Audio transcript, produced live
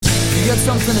got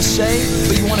something to say,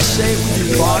 but you want to say it with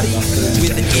your body,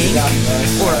 with an ink,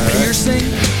 or a piercing?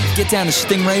 Get down to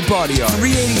Stingray Body Art,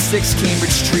 386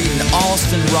 Cambridge Street in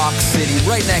Allston, Rock City,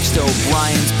 right next to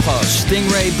O'Brien's Pub.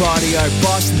 Stingray Body Art,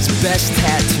 Boston's best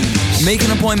tattoos. Make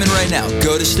an appointment right now.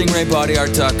 Go to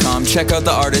stingraybodyart.com, check out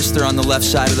the artists, they're on the left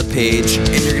side of the page, and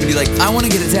you're going to be like, I want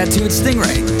to get a tattoo at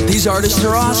Stingray. These artists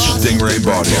are awesome. Stingray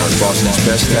Body Art, Boston's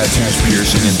best tattoos,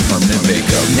 piercing, and permanent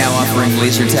makeup. Now offering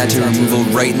laser tattoo removal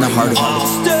right in the heart of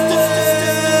Boston.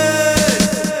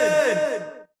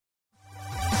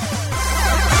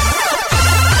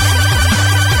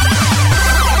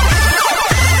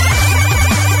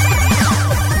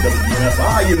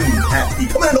 Happy.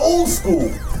 Coming in old school.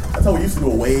 That's how we used to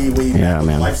do a way back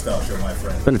lifestyle show, my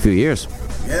friend. It's been a few years.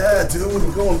 Yeah, dude,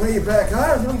 we're going way back.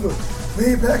 I remember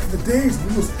way back in the days.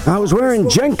 I was wearing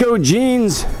Jenko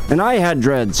jeans and I had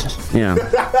dreads. Yeah.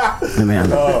 Hey, man.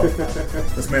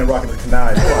 This man rocking the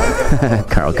canai.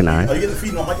 Carl Canai. Are you getting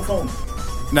feeding on microphone?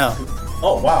 No.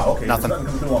 Oh, wow. Okay. Nothing. There's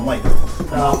nothing coming through on mic.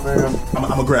 I'm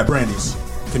going to grab Brandy's.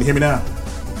 Can you hear me now?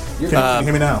 Can you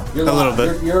hear me now? A little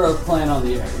bit. You're playing on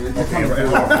the air. You're okay,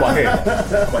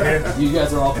 right here. You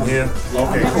guys are all coming here.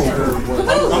 Okay,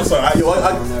 cool. I'm sorry.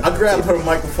 I grabbed her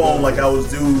microphone like I was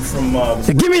dude from.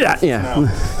 Give me that. Yeah.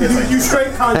 You straight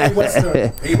Kanye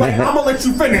Western. I'm gonna let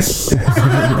you finish.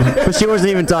 But she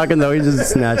wasn't even talking though. He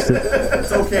just snatched it.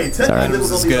 It's okay. Technically, this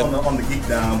will be on the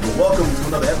Geekdown. But welcome to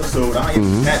another episode. I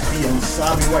am Pat B. On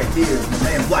beside me right here is my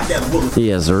man Black Adam Willis.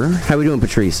 Yes, sir. How we doing,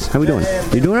 Patrice? How we doing?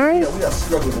 You doing all right? Yeah, we are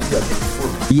struggling.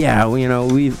 Yeah,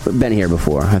 we've been here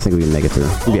before. I think we can make it through.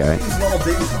 We'll be all right. These normal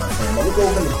days, my friend. Look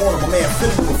over in the corner, my man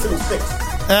Fiddle with Fiddle Sticks.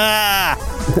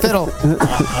 Fiddle.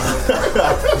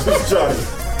 This is Johnny.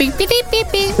 Beep, beep, beep, beep,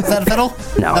 beep. Is that a fiddle?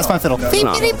 No. That's my fiddle. No. Beep,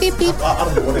 beep, beep, beep. I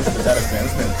don't know what that is, man.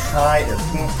 It's been high as...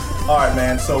 All right,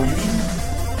 man. So, you eating?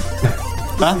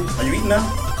 Huh? Are you eating now?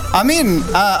 I mean,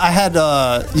 I had,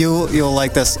 you'll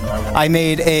like this. I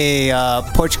made a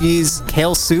Portuguese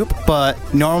kale soup, but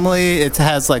normally it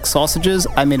has like sausages.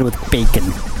 I made it with bacon.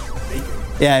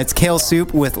 Yeah, it's kale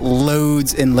soup with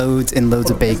loads and loads and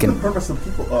loads of bacon. What's the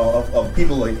purpose of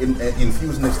people like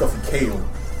infusing their stuff with kale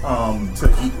to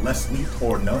eat less meat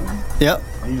or none? Yep.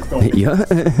 And you just don't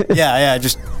yeah,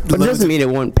 just. But it doesn't mean it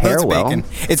won't pair well. Bacon.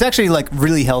 It's actually like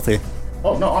really healthy.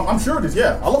 Oh, no, I'm sure it is,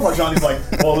 yeah. I love how Johnny's like,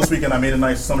 well, this weekend I made a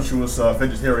nice sumptuous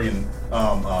vegetarian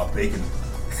bacon.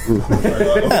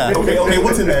 Okay,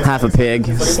 what's in that? Half a pig.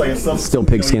 It's like still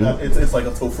pig skin. It's like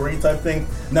a tofu type thing.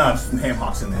 Nah, just some ham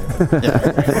hocks in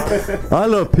there. I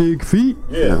love pig feet.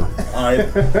 Yeah. All right.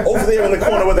 Over there in the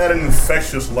corner with that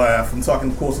infectious laugh, I'm talking,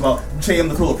 of course, about J.M.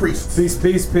 the Thriller Priest.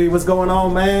 Peace, P. What's going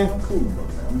on, man? I'm cool,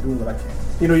 brother, man. I'm doing what I can.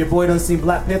 You know your boy done seen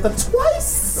Black Panther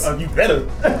twice. You better.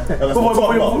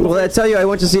 Well, I tell you, I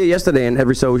went to see it yesterday, and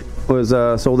every show was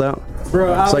sold out.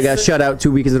 Bro, so I got shut out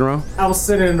 2 weeks in a row. I was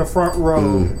sitting in the front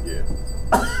row.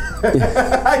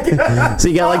 So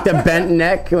you got like the bent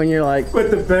neck when you're like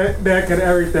with the bent neck and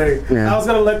everything. Yeah. I was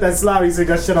gonna let that slide. He said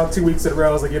got shut out 2 weeks in a row.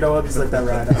 I was like, you know what? Just let that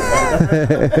ride out.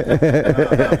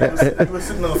 You were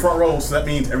sitting in the front row, so that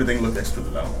means everything looked extra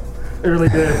down. It really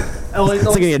did. It's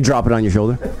like you drop it on your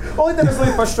shoulder. Only thing that's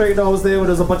really frustrating though was there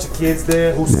was a bunch of kids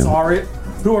there who saw it,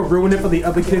 who were ruining it for the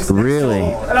other kids. Really?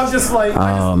 And I was just like,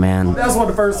 man. That was one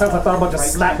of the first times I thought about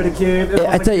just slapping a kid.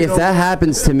 I tell you, if that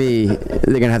happens to me,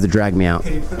 they're gonna have to drag me out.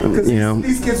 You know?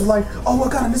 These kids were like, oh my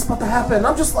god, this is about to happen. And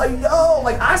I'm just like, yo,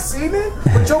 like I seen it,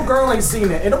 but your girl ain't seen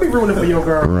it, and don't be ruining it for your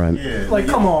girl. Right. Yeah, like,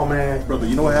 come on, man. Brother,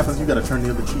 you know what happens? You gotta turn the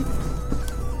other cheek.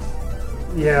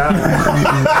 Yeah.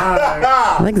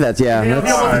 I think that's,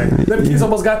 Them kids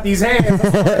almost got these hands.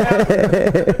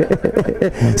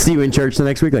 See you in church the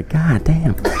next week, like, God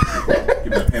damn. Give me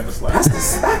that pamper slap. That's the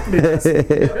slackness.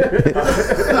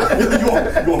 You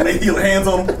want to lay your hands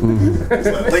on them?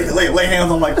 Lay hands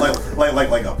on like a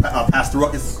Pastor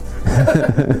Ruckus.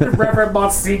 Reverend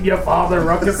Monsignor Father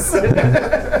Ruckus.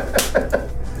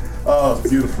 Oh, it's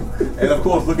beautiful. And of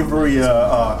course, looking very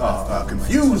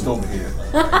confused over here.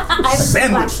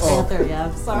 Sandwich. Yeah,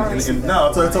 I'm sorry.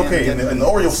 No, it's okay. An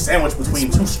Oreo sandwich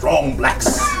between two strong blacks.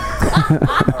 We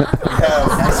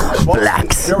have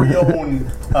blacks. Very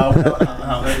own.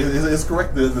 Is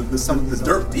correct. The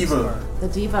Dirt Diva. The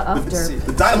Diva of Dirt.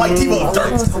 The Dynamite Diva of Dirt.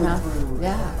 Close enough.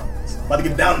 Yeah. About to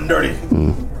get down and dirty.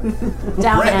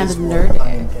 Down and nerdy.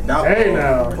 Now, hey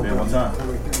now. One time.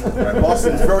 Right,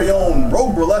 Boston's very own,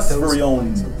 Rogue Burlesque's very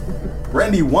own,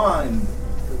 Brandy Wine.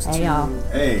 Hey y'all.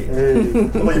 Hey.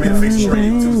 Well, you made a face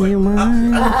straight too. Like,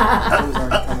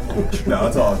 no,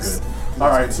 it's all good. All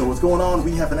right, so what's going on?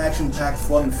 We have an action-packed,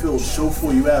 fun-filled show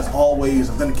for you as always.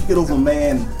 I'm gonna kick it over to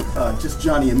man, just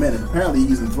Johnny a minute. Apparently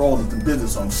he's enthralled in some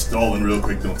business, so I'm stalling real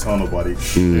quick. Don't tell nobody.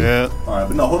 Yeah. All right,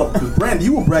 but no, hold up. Because Brandon,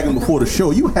 you were bragging before the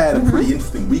show. You had a pretty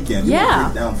interesting weekend. You wanna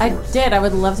break down for I us. did. I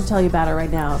would love to tell you about it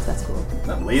right now, if that's cool.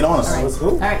 Now, lay it on us.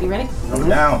 All right, you ready? Throw it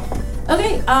down.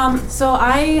 Okay. So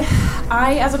I,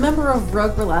 as a member of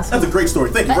Rogue Burlesque. That's a great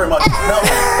story. Thank you very much.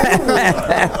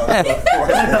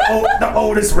 The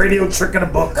oldest radio trick in the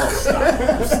book.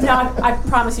 No, I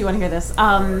promise you want to hear this.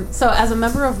 So as a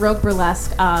member of Rogue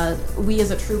Burlesque, we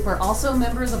as a troupe are also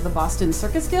members of the Boston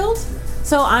Circus Guild.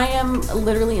 So I am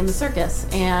literally in the circus,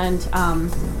 and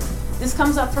this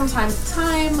comes up from time to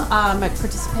time. I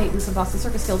participate in some Boston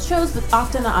Circus Guild shows, but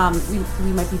often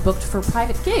we might be booked for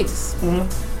private gigs.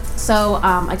 So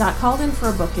I got called in for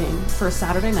a booking for a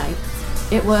Saturday night.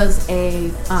 It was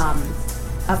a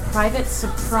private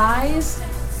surprise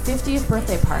 50th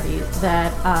birthday party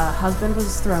that husband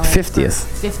was throwing.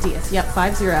 50th, yep,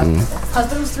 50.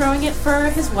 Husband was throwing it for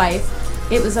his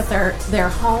wife. It was at their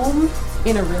home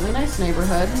in a really nice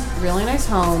neighborhood, really nice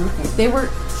home. They were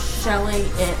shelling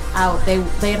it out. They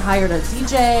had hired a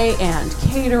DJ and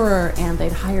caterer, and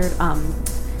they'd hired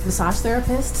massage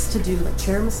therapists to do like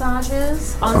chair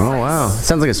massages on Oh site. wow,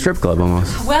 sounds like a strip club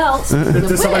almost. Well, speaking of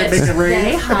Did somebody which, make it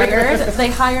rain?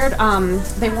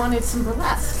 they wanted some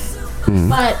burlesque,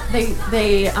 but they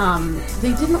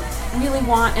didn't really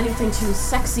want anything too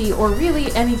sexy or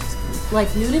really any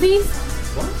like nudity.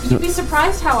 You'd be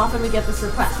surprised how often we get this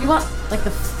request. We want like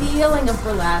the feeling of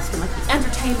burlesque and like the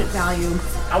entertainment value.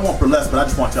 I want burlesque, but I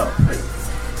just want y'all to pay.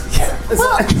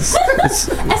 Well,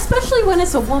 especially when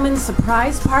it's a woman's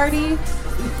surprise party,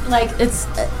 like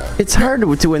It's hard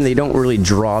to when they don't really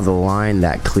draw the line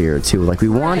that clear too. Like we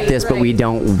want Right, this, but we right.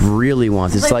 don't really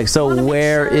want this. Like so, wanna make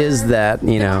where is sure- that?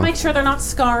 You They want know. to make sure they're not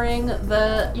scarring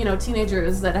the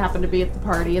teenagers that happen to be at the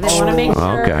party. They want to make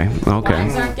sure Okay.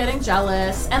 wives aren't getting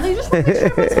jealous, and they just want to make sure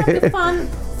everyone's having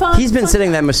fun. He's been fun sitting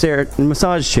in time. that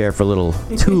massage chair for a little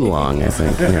too long, I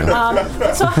think. You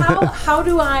know. So how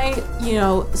do I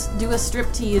do a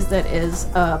striptease that is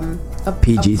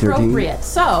PG-13? appropriate?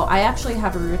 So I actually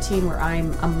have a routine where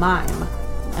I'm a mime.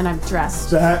 And I'm dressed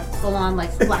full on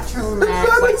like black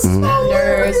turtleneck, white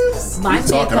suspenders, my Keep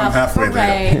talking, I'm makeup, halfway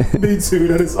there. beret. Me too.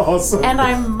 That is awesome. And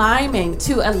I'm miming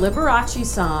to a Liberace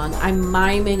song. I'm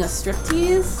miming a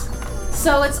striptease.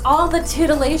 So it's all the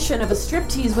titillation of a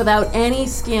striptease without any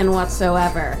skin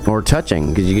whatsoever. Or touching,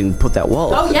 because you can put that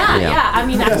wall. Oh yeah. I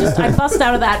mean, I bust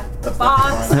out of that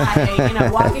box. I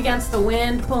walk against the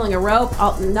wind, pulling a rope.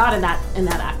 Not in that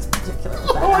act particular.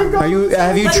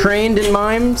 Have you trained in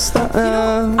mimes?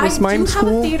 I do mime have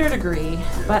school? a theater degree,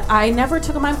 but I never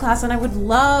took a mime class, and I would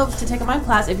love to take a mime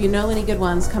class. If you know any good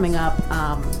ones coming up,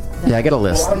 Yeah, I got a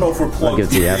list. Well, I don't know if we're I'll plugged give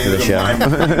it to you after the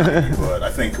show. but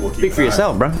I think we'll keep Speak for an eye.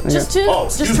 yourself, bro. Just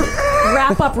to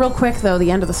wrap up real quick, though,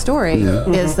 the end of the story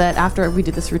is that after we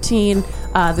did this routine,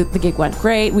 the gig went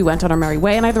great. We went on our merry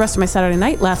way, and I had the rest of my Saturday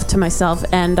night left to myself.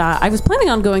 And I was planning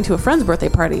on going to a friend's birthday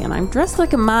party, and I'm dressed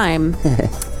like a mime.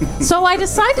 So I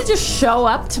decided to just show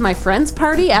up to my friend's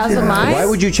party as a mime. Why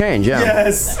would you change? Yeah.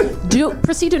 Yes.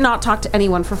 Proceed to not talk to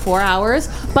anyone for 4 hours,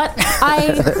 but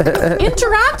I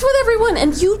interact with everyone,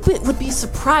 and you would be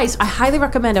surprised. I highly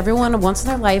recommend everyone once in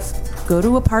their life go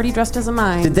to a party dressed as a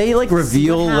mime. Did they like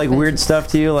reveal like weird stuff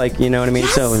to you? Like, you know what I mean?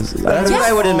 Yes. So that's what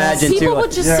I would imagine People too.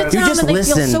 would just sit down and they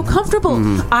feel so comfortable.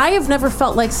 I have never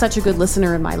felt like such a good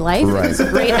listener in my life. It was a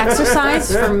great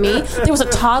exercise for me. There was a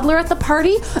toddler at the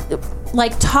party.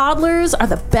 Like, toddlers are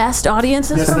the best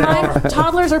audiences for mime.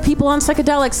 Toddlers are people on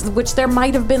psychedelics, which there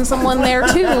might have been someone there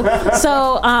too.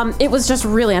 So it was just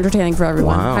really entertaining for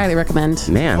everyone. Wow. Highly recommend.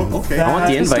 Man, Okay. I want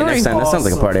the invite next time. That sounds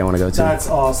like a party I want to go to. That's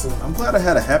awesome. I'm glad I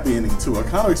had a happy ending too. I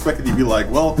kind of expected you to be like,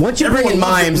 well, Once you bring in everyone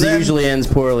loves mimes, and it then- usually ends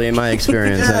poorly in my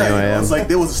experience. Yeah, Anyway, it's like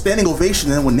there was a standing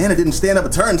ovation, and when Nana didn't stand up,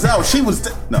 it turns out she was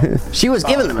no. she was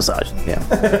given the massage. Yeah,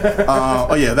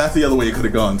 Oh yeah, that's the other way it could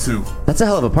have gone too. that's a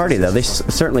hell of a party, though. They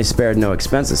certainly spared no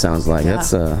expense. It sounds like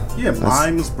that's Yeah,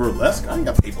 mimes, burlesque. I ain't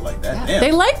got people like that. Damn.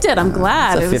 They liked it. I'm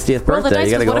glad. It's a It was- 50th roll the birthday. dice,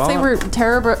 You gotta 'cause go what if they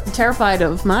all were terrified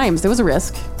of mimes? There was a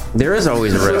risk. There is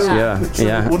always a risk.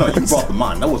 Yeah. Well, no, you brought the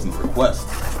mime. That wasn't a request.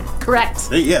 Correct.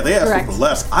 They asked Correct. for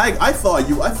burlesque. I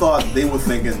thought they were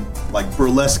thinking like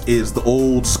burlesque is the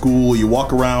old school. You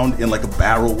walk around in like a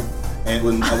barrel and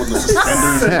with the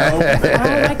suspenders, you know.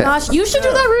 Oh my gosh, you should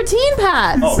do that routine,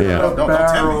 Pat. Oh, Yeah. don't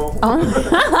tempt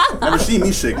me. Never seen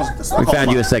me shake. We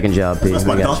found you a second job, Pete. That's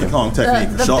my We got Donkey you. Kong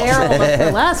technique. The barrel of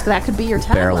burlesque, that could be your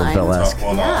tagline. Barrel of burlesque.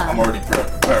 Well, no, I'm already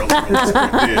barrel.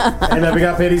 And then we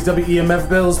got to pay these WEMF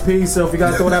bills, P. So if you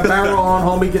got to throw that barrel on,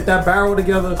 homie, get that barrel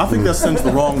together. I think that sends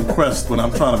the wrong request when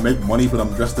I'm trying to make money, but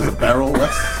I'm dressed as a barrel.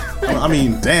 I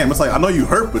mean, damn. It's like I know you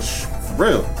hurt, but for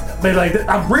real. Man, like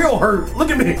I'm real hurt. Look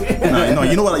at me. No,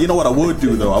 you know what I would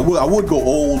do though. I would go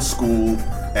old school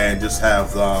and just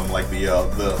have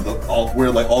wear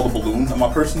like all the balloons on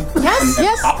my person. Yes, and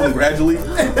yes. pop them gradually.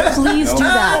 Please do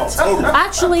that. Totally.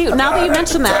 Actually, now that you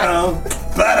mention that,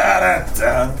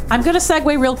 I'm going to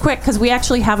segue real quick because we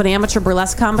actually have an amateur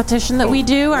burlesque competition that we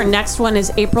do. Our next one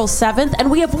is April 7th, and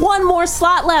we have one more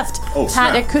slot left. Oh, Pat,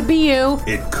 snap. it could be you.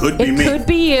 It could be me. It could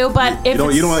be you, but if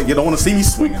You don't want to see me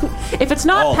swinging. if it's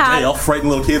not All day, I'll Pat, frighten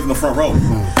little kids in the front row.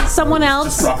 someone Just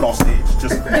else. drop it off stage.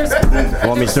 Just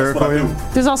Want me to serve that's what for I you? do.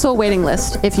 There's also a waiting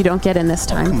list if you don't get in this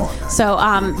time. come on. So,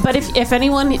 but if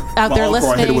anyone out there I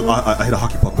listening, hit a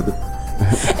hockey puck with it.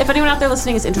 if anyone out there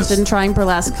listening is interested in trying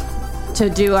burlesque to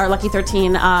do our Lucky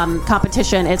 13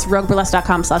 competition, it's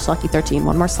rogueburlesque.com/lucky13.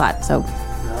 One more slot. So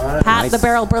Pat the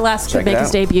Barrel Burlesque Check should make it his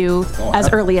out. debut as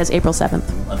early as April 7th.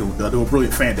 I do a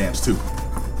brilliant fan dance too.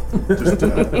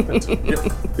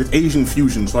 It's Asian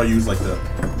fusion, so I use like the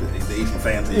Asian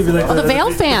fans. Oh, the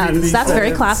Veil fans. That's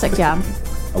very classic, yeah.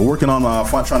 I'm working on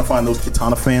trying to find those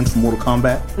Katana fans from Mortal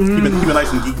Kombat. Keep it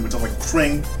nice and geeky, but just like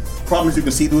string. Problem is you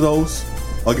can see through those.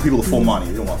 I'll give people the full money.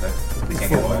 You don't want that. They can't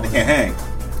get away. They can't hang.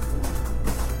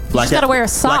 just gotta wear a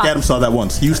sock. Black Adam saw that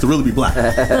once. He used to really be black.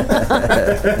 That's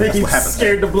what happened.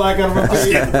 Scared the black out of my face.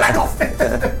 Scared the black off.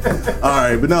 All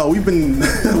right, but no, we've been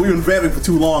vamping for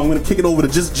too long. I'm gonna kick it over to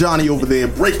just Johnny over there,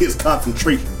 break his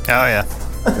concentration. Oh yeah.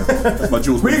 That's my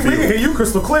Jules. We can hear you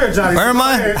crystal clear, Johnny. Where am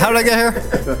I? How did I get here?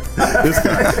 This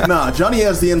guy. Nah, Johnny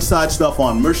has the inside stuff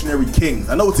on Mercenary Kings.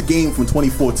 I know it's a game from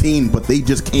 2014, but they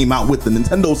just came out with the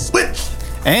Nintendo Switch.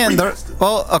 And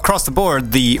across the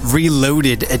board, the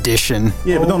Reloaded edition.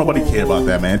 Yeah, but don't nobody care about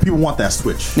that, man. People want that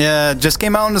Switch. Yeah, just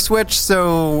came out on the Switch.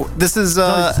 So this is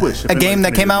Switch, if a game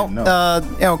that came out,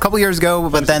 anybody a couple years ago.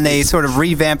 But then they sort of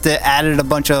revamped it, added a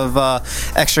bunch of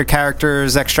extra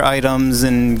characters, extra items,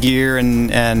 and gear,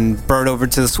 and brought it over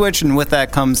to the Switch. And with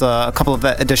that comes a couple of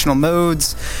additional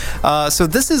modes. So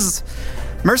this is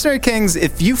Mercenary Kings.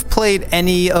 If you've played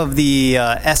any of the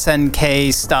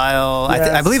SNK style, Yes.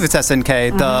 I believe it's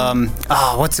SNK. The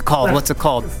what's it called?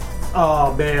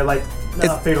 Oh man, like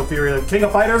not Fatal Fury, like King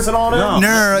of Fighters and all that.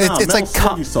 No, it's Metal like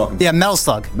Slug he's talking about. Metal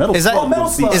Slug. Metal is that Slug. Metal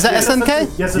Slug. is that Yeah,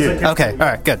 SNK? Yes, it's SNK. Okay, all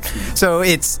right, good. So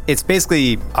it's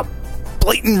basically a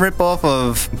blatant ripoff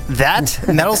of that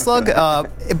Metal Slug,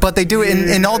 but they do it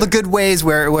in all the good ways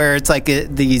where it's like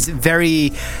these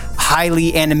very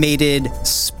highly animated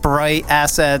sprite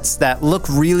assets that look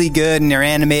really good, and they're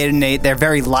animated and they're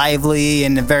very lively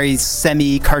in a very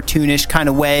semi-cartoonish kind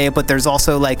of way, but there's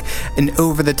also like an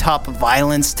over-the-top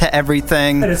violence to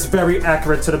everything. And it's very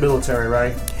accurate to the military,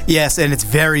 right? Yes, and it's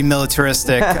very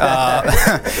militaristic,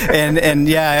 and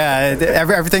yeah,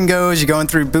 everything goes. You're going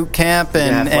through boot camp,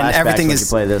 and everything when is. you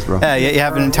play this, bro. You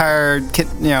have an entire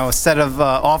set of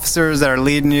officers that are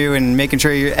leading you and making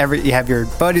sure you have your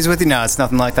buddies with you. No, it's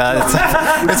nothing like that.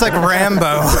 It's like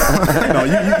Rambo. No,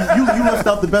 you left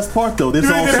out the best part though. There's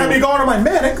You didn't also have me going. I'm like,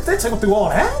 man, they take them through all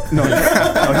that. no,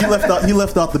 he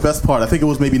left out the best part. I think it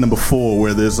was maybe number 4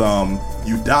 where there's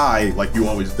you die like you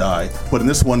always die, but in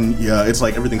this one, yeah, it's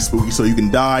like everything's spooky, so you can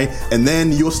die, and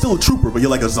then you're still a trooper, but you're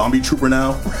like a zombie trooper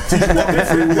now. So you walk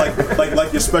through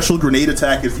like your special grenade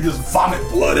attack is you just vomit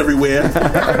blood everywhere.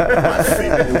 My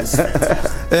favorite. It was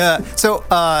fantastic. Yeah. So.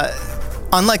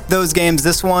 Unlike those games,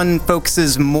 this one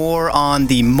focuses more on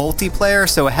the multiplayer,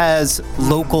 so it has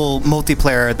local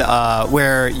multiplayer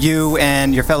where you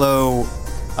and your fellow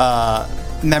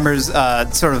members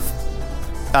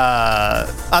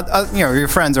your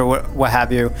friends or what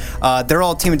have you, they're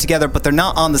all teaming together, but they're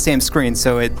not on the same screen,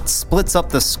 so it splits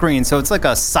up the screen. So it's like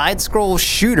a side-scroll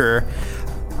shooter.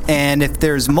 And if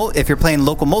you're playing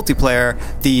local multiplayer,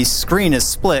 the screen is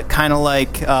split, kind of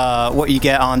like what you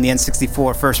get on the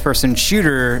N64 first-person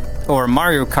shooter or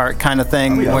Mario Kart kind of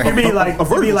thing. It'd be like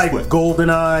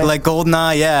GoldenEye. Like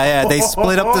GoldenEye, yeah. They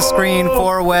split up the screen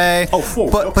 4-way. Oh, 4.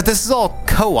 But this is all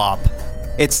co-op.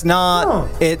 It's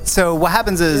not. So what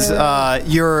happens is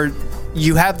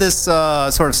you have this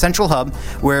sort of central hub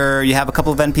where you have a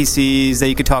couple of NPCs that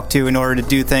you could talk to in order to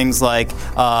do things like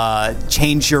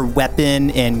change your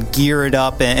weapon and gear it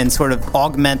up and sort of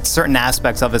augment certain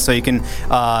aspects of it. So you can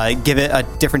give it a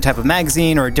different type of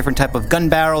magazine or a different type of gun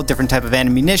barrel, different type of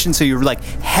ammunition. So you're like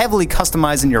heavily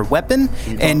customizing your weapon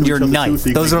and your knife.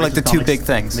 Those are like the two big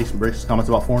things. Make some racist comments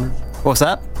about foreigners. What's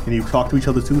that? Can you talk to each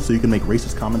other too, so you can make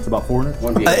racist comments about foreigners?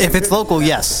 If it's local,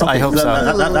 yes, I hope so.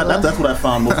 That's what I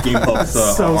found most game pubs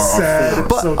So sad.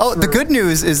 But So the good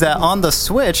news is that on the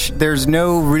Switch, there's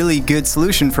no really good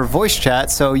solution for voice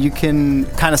chat, so you can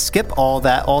kind of skip all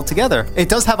that altogether. It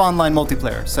does have online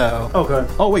multiplayer, so. Okay.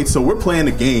 Oh wait, so we're playing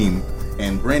a game,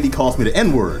 and Brandy calls me the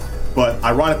N-word, but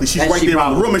ironically, she's right there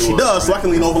in the room, and she does, so I can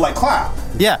lean over like clap.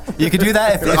 Yeah, you could do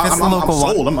that if it's the local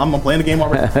I'm sold. one. I'm playing the game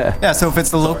already. Yeah, so if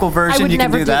it's the local version, would you can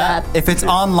never do do that. that. If it's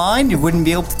online, you wouldn't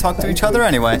be able to talk to each other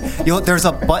anyway. There's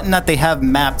a button that they have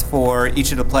mapped for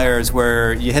each of the players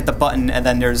where you hit the button, and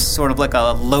then there's sort of like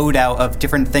a loadout of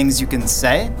different things you can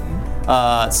say.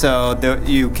 So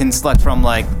you can select from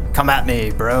like "come at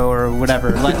me, bro" or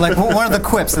whatever, like one of the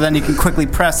quips, and then you can quickly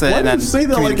press it. Why and do then you say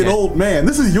that like an old man?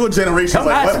 This is your generation. Come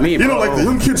at me, you know, bro. like the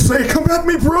young kids say, "Come at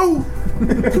me, bro."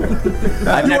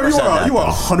 I've never said that. You are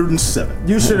 107.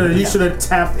 You should have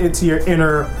tapped into your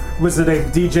inner, what's his name,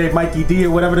 DJ Mikey D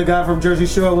or whatever the guy from Jersey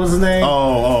Shore, what's his name?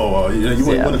 Yeah, you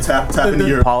want to tap into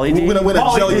your. Pauly D? We're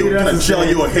gonna gel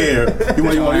your hair. You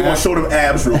want to show them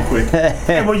abs real quick.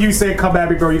 And when you say "come at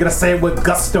me, bro," you're gonna say it with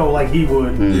gusto like he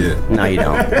would. Yeah. No, you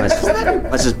don't.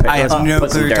 Let's just. I have no put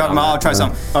some clue you're dirt talking on about. I'll that. try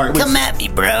some. All right, Come at me,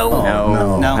 bro.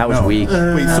 No, No. that was weak.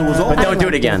 Wait, so was all But don't do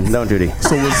it again. Don't do it again.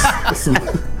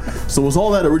 So was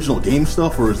all that original game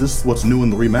stuff, or is this what's new in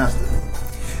the remaster?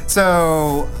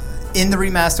 So, in the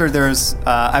remaster, there's,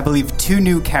 I believe, 2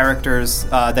 new characters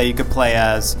that you could play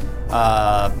as.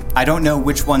 I don't know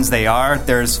which ones they are.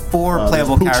 There's 4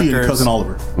 playable Poochie characters. and Cousin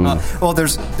Oliver. Well,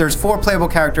 there's 4 playable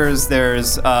characters.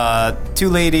 There's 2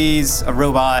 ladies, a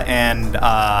robot, and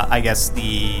I guess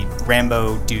the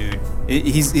Rambo dude.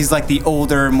 He's like the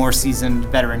older, more seasoned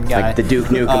veteran guy. Like the Duke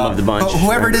Nukem of the bunch. But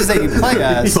whoever it is that you play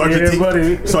as,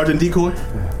 Sergeant Decoy.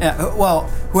 yeah, well,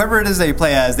 whoever it is that you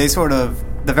play as, they sort of,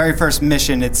 the very first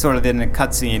mission, it's sort of in a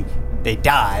cutscene, they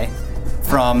die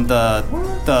from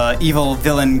the evil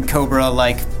villain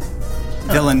Cobra-like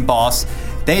villain boss.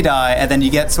 They die, and then you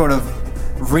get sort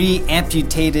of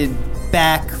re-amputated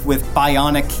back with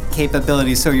bionic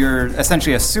capabilities, so you're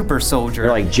essentially a super soldier.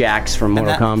 You're like Jax from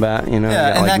Mortal Kombat, you know? Yeah,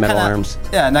 You got, and like that metal kinda, arms.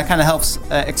 Yeah, and that kind of helps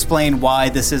explain why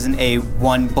this isn't a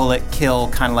one-bullet kill,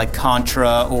 kind of like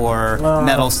Contra or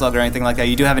Metal Slug or anything like that.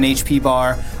 You do have an HP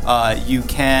bar.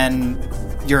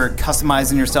 You're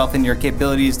customizing yourself and your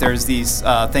capabilities. There's these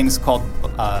things called,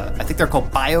 I think they're called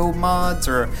biomods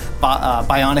or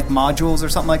bionic modules or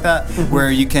something like that, where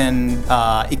you can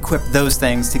equip those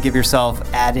things to give yourself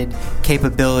added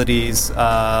capabilities,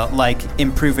 like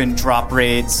improving drop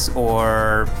rates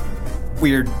or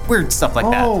weird stuff like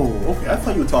that. Oh, okay. I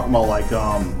thought you were talking about like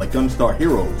Gunstar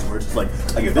Heroes, where it's just like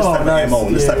I get this type of ammo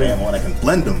and this type of ammo, and I can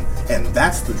blend them, and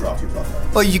that's the drops you're talking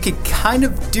about. Well, you could kind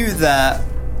of do that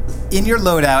in your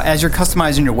loadout. As you're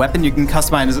customizing your weapon, you can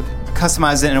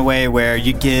customize it in a way where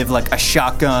you give like a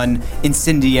shotgun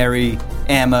incendiary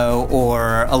ammo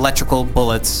or electrical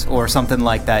bullets or something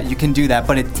like that. You can do that,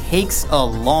 but it takes a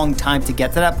long time to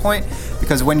get to that point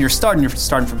because when you're starting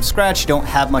from scratch. You don't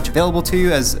have much available to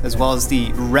you, as well as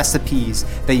the recipes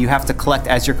that you have to collect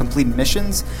as you're completing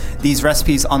missions. These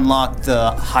recipes unlock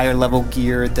the higher level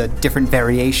gear, the different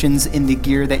variations in the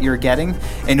gear that you're getting,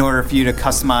 in order for you to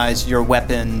customize your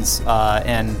weapons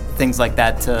and things like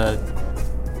that to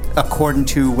according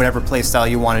to whatever playstyle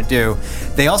you want to do.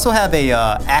 They also have a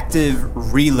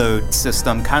active reload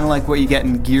system, kind of like what you get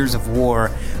in Gears of War,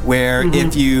 where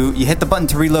if you hit the button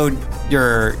to reload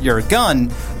your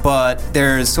gun, but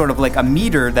there's sort of like a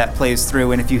meter that plays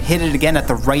through, and if you hit it again at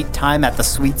the right time at the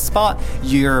sweet spot,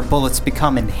 your bullets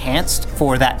become enhanced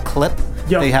for that clip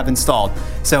they have installed.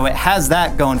 So it has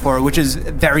that going for it, which is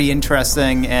very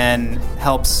interesting and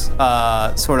helps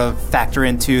sort of factor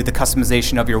into the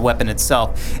customization of your weapon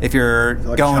itself. If you're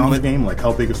Like going a with game, like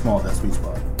how big or small is that sweet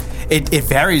spot? it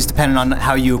varies depending on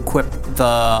how you equip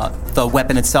the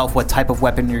weapon itself, what type of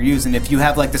weapon you're using. If you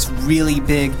have like this really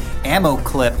big ammo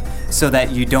clip so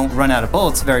that you don't run out of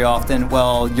bullets very often,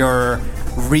 well, your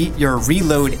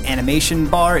reload animation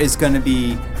bar is going to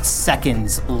be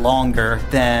seconds longer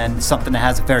than something that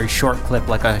has a very short clip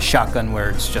like a shotgun where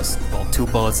it's just 2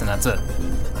 bullets and that's it.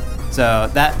 So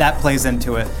that plays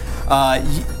into it.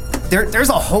 There's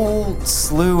a whole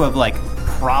slew of like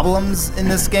problems in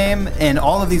this game, and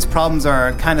all of these problems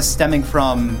are kind of stemming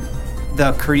from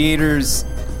the creators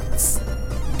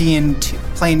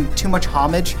playing too much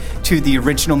homage to the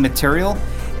original material,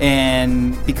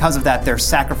 and because of that, they're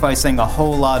sacrificing a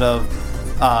whole lot of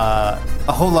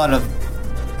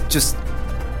just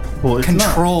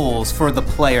controls for the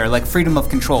player, like freedom of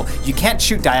control. You can't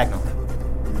shoot diagonally,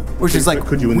 which is like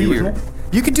could you in the weird. original?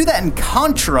 You could do that in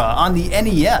Contra on the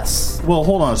NES. Well,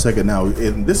 hold on a second now.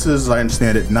 And this is, I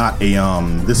understand it, not a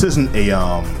this isn't a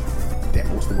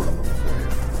damn, what's the word I'm looking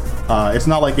for? It's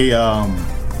not like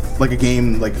a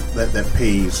game like that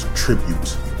pays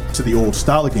tribute to the old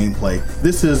style of gameplay.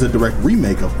 This is a direct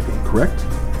remake of the game, correct?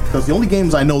 Because the only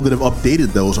games I know that have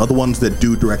updated those are the ones that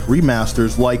do direct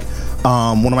remasters, like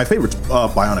one of my favorites,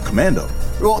 Bionic Commando.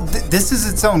 Well, this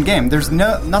is its own game. There's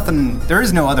nothing. There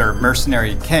is no other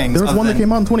Mercenary Kings. There was one that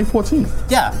came out in 2014.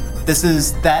 Yeah, this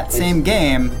is that same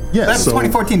game. Yeah, that's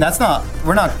 2014. That's not.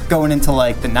 We're not going into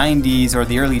like the 90s or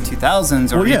the early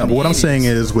 2000s. Or well, yeah, but what 80s. I'm saying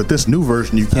is, with this new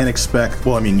version, you can't expect.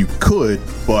 Well, I mean, you could,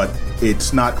 but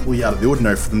it's not completely out of the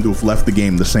ordinary for them to have left the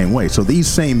game the same way. So these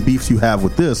same beefs you have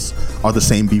with this are the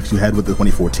same beefs you had with the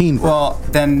 2014 version. Well,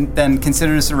 then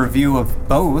consider this a review of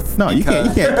both. No, you can't.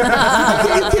 You can't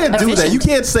do that. You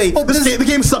can't say the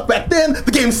game sucked back then.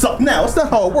 The game sucked now. It's not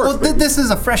how it works. Well, this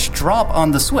is a fresh drop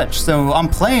on the Switch, so I'm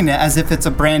playing it as if it's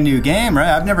a brand new game,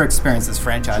 right? I've never experienced this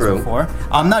franchise before.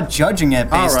 I'm not judging it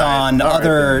based on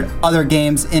other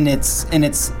games in its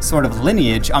sort of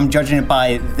lineage. I'm judging it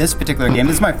by this particular game.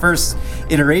 This is my first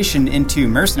iteration into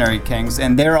Mercenary Kings,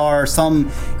 and there are some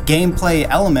gameplay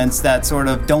elements that sort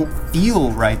of don't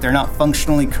feel right. They're not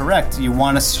functionally correct. You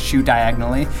want to shoot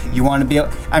diagonally. You want to be able,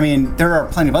 I mean, there are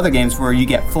plenty of other games where you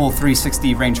get full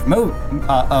 360 range of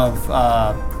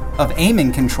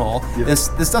aiming control. Yep.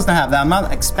 This doesn't have that. I'm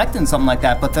not expecting something like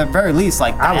that, but at the very least,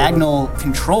 like diagonal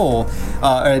control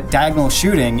or diagonal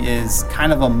shooting is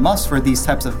kind of a must for these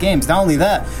types of games. Not only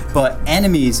that, but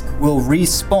enemies will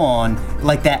respawn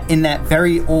like that in that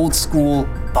very old school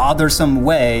bothersome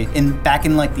way back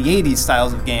in like the 80s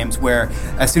styles of games, where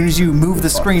as soon as you move the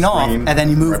screen off and then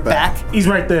you move back, he's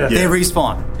right there. They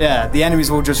respawn. Yeah, the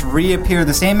enemies will just reappear.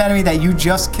 The same enemy that you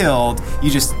just killed, you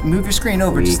just move your screen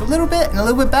over just a little bit and a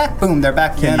little bit back, boom, they're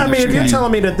back again. I mean, if you're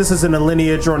telling me that this is in a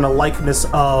lineage or in a likeness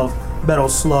of Metal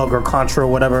Slug or Contra or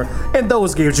whatever, in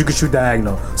those games you can shoot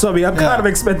diagonal. So I mean, I'm kind of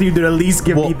expecting you to at least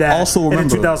give me that also remember, in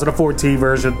the 2014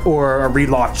 version, or a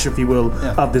relaunch, if you will,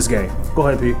 of this game. Go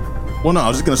ahead, Pete. Well, no, I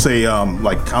was just going to say,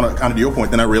 like, kind of to your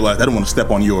point, then I realized I didn't want to step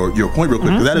on your point real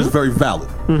quick, because that is very valid.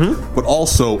 But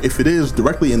also, if it is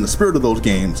directly in the spirit of those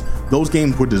games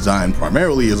were designed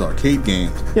primarily as arcade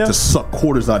games to suck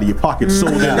quarters out of your pocket. So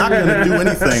they're not going to do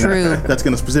anything that's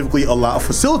going to specifically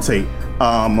facilitate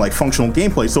like functional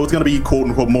gameplay. So it's going to be quote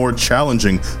unquote more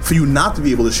challenging for you not to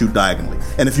be able to shoot diagonally.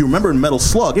 And if you remember in Metal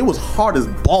Slug, it was hard as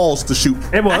balls to shoot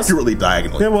accurately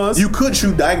diagonally. It was. You could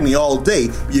shoot diagonally all day,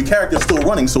 but your character's still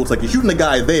running, so it's like you're shooting a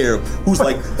guy there who's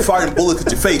like firing bullets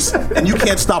at your face, and you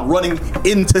can't stop running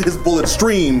into his bullet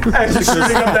stream. And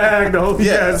shooting up diagonal.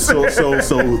 Yeah. Yes.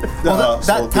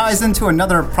 That ties into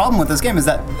another problem with this game, is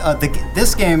that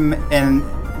this game, and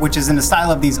which is in the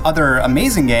style of these other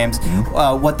amazing games,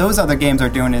 what those other games are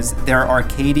doing is they're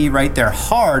arcadey, right? They're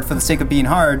hard for the sake of being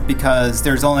hard, because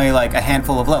there's only like a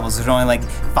handful of levels. There's only like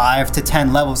 5 to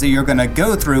 10 levels that you're going to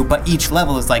go through, but each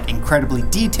level is like incredibly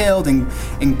detailed and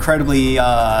incredibly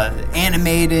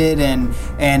animated,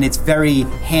 and it's very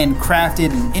handcrafted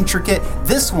and intricate.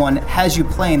 This one has you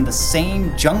playing the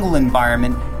same jungle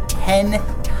environment 10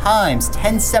 times,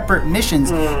 10 separate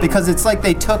missions, because it's like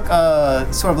they took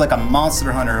sort of like a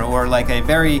Monster Hunter or like a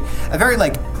very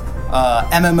like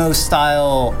MMO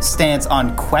style stance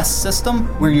on quest system,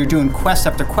 where you're doing quest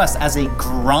after quest as a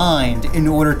grind in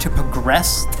order to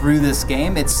progress through this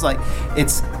game. It's like,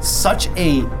 it's such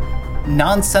a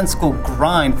nonsensical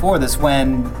grind for this,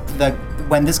 when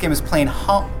this game is playing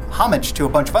homage to a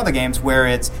bunch of other games where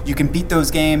it's, you can beat those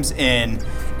games in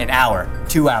an hour,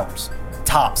 2 hours.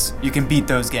 Tops, you can beat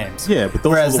those games. Yeah, but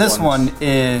those whereas are the this one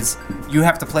is, you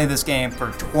have to play this game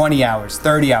for 20 hours,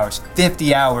 30 hours,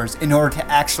 50 hours in order to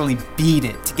actually beat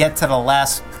it, to get to the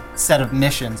last set of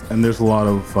missions. And there's a lot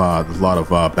of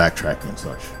backtracking and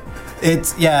such.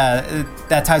 It's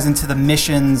that ties into the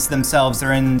missions themselves.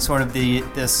 They're in sort of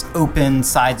this open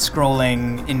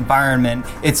side-scrolling environment.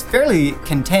 It's fairly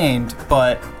contained,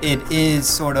 but it is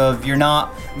sort of, you're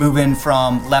not moving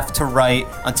from left to right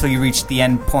until you reach the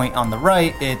end point on the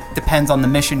right. It depends on the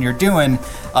mission you're doing.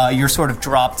 You're sort of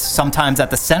dropped sometimes at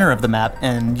the center of the map,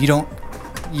 and you don't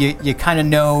you kind of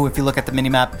know if you look at the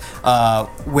minimap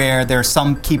where there's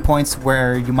some key points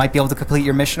where you might be able to complete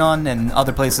your mission on, and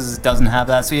other places it doesn't have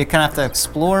that. So you kind of have to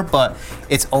explore, but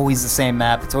it's always the same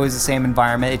map. It's always the same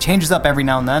environment. It changes up every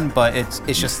now and then, but it's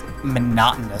just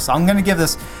monotonous. So I'm going to give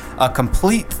this a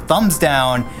complete thumbs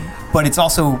down. But it's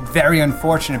also very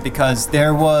unfortunate because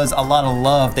there was a lot of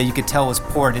love that you could tell was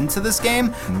poured into this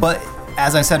game. But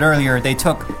as I said earlier, they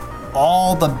took notes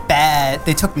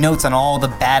on all the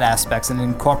bad aspects and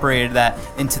incorporated that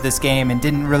into this game and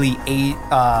didn't really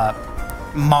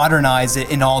modernize it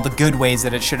in all the good ways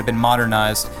that it should have been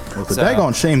modernized. Well, it's a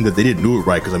daggone shame that they didn't do it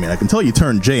right, because, I mean, I can tell you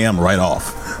turned JM right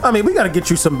off. I mean, we got to get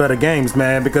you some better games,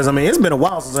 man, because, I mean, it's been a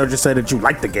while since I just said that you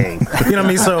like the game. You know what I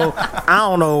mean? So, I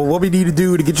don't know what we need to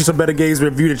do to get you some better games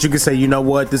review that you can say, you know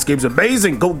what, this game's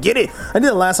amazing, go get it. I think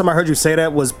the last time I heard you say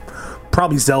that was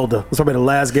probably Zelda. It was probably the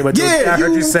last game I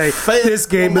heard you say, this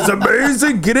game is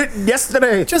amazing, get it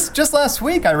yesterday. Just last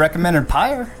week, I recommended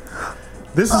Pyre.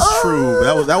 This is true.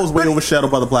 That was way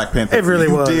overshadowed by the Black Panther. It really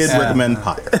was. You did recommend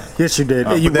Pyre. Yes, you did.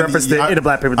 You referenced it in the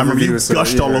Black Panther I remember review. you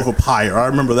gushed all over Pyre. I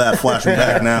remember that flashing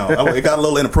back now. It got a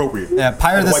little inappropriate. Yeah,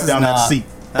 Pyre, this is down not. that seat.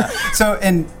 So,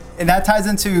 and that ties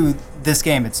into this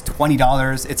game. It's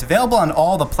 $20. It's available on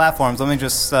all the platforms. Let me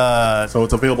just... So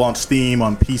it's available on Steam,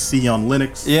 on PC, on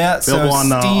Linux. Yeah, available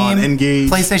so Steam, on Engage,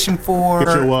 PlayStation 4,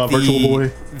 get your Virtual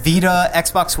Boy, Vita,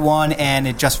 Xbox One, and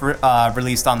it just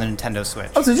released on the Nintendo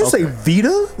Switch. Oh, did you say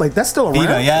Vita? Like, that's still around?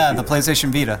 Vita, yeah, the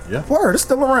PlayStation Vita. Yeah. Word, it's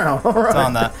still around. All right. It's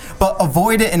on that. But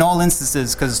avoid it in all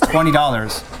instances because it's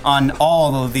 $20 on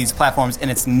all of these platforms,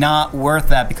 and it's not worth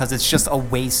that because it's just a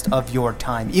waste of your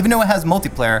time. Even though it has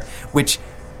multiplayer, which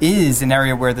is an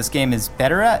area where this game is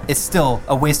better at, it's still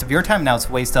a waste of your time. Now it's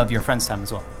a waste of your friend's time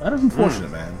as well. That is unfortunate,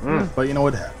 man. But you know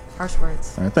what happened. Harsh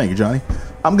words. All right, thank you, Johnny.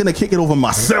 I'm going to kick it over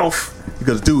myself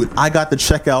because, dude, I got to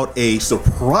check out a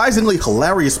surprisingly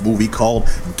hilarious movie called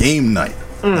Game Night.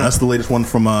 That's the latest one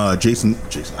from Jason.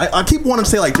 I keep wanting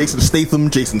to say like Jason Statham,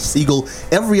 Jason Segel,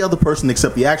 every other person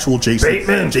except the actual Jason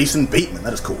Bateman. Jason Bateman.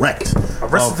 That is correct.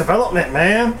 Arrested Development,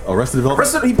 man. Arrested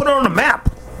Development. He put it on the map.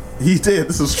 He did.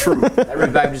 This is true. That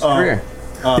revived his career.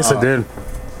 Yes, it did.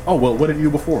 Oh, well, what did you do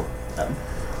before, Adam?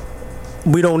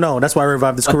 We don't know. That's why I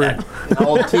revived his career. An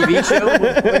old TV show.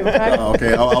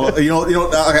 Okay,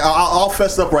 I'll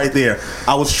fess up right there.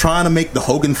 I was trying to make the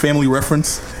Hogan family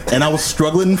reference, and I was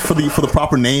struggling for the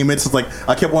proper name. It's like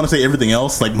I kept wanting to say everything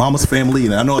else, like Mama's Family,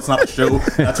 and I know it's not the show.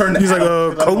 And I turned. He's like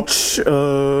Coach.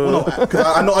 Well, no, because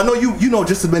I know you know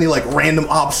just as many like random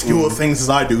obscure things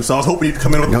as I do. So I was hoping you'd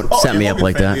come in with Don't set me up Hogan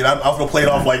like family, that. And I was gonna play it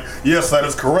off like, yes, that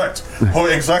is correct. Oh,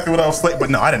 exactly what I was thinking.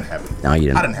 But no, I didn't have it. No, you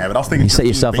didn't. I didn't have it. I was thinking You set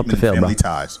yourself up to fail, bro. Family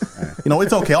Ties. You know,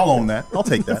 it's okay. I'll own that. I'll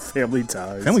take that. Family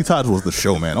Ties. Family Ties was the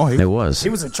show, man. Oh, hey. It was. He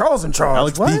was in Charles in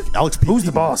Charge. Alex P. Who's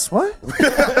the boss? What?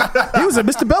 He was in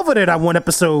Mr. Belvedere that one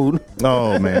episode.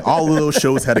 Oh man, all of those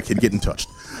shows had a kid getting touched.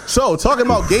 So talking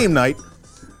about Game Night.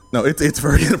 No, it's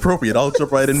very inappropriate. I'll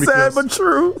jump right in because Sad but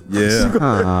true.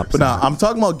 yeah. But nah, I'm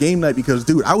talking about Game Night because,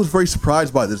 dude, I was very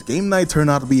surprised by this. Game Night turned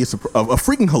out to be a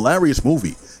freaking hilarious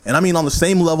movie, and I mean on the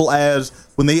same level as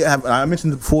when they have. I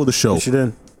mentioned it before the show. Yes, you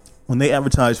did. When they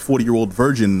advertised 40-Year-Old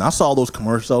Virgin, I saw those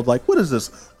commercials. I was like, what is this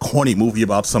corny movie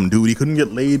about some dude? He couldn't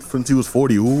get laid since he was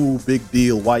 40. Ooh, big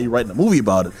deal. Why are you writing a movie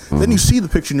about it? Then you see the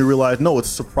picture and you realize, no, it's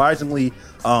surprisingly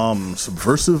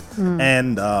subversive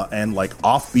and like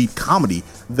offbeat comedy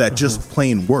that just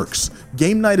plain works.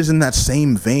 Game Night is in that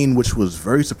same vein, which was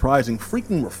very surprising,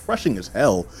 freaking refreshing as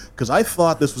hell, because I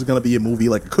thought this was going to be a movie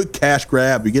like a quick cash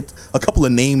grab. You get a couple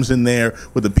of names in there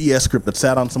with a BS script that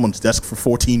sat on someone's desk for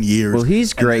 14 years. Well,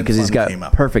 he's great because he's got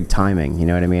perfect timing, you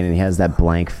know what I mean? And he has that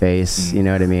blank face, you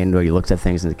know what I mean? Where he looks at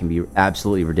things and it can be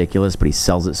absolutely ridiculous, but he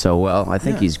sells it so well. I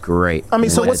think he's great. I mean,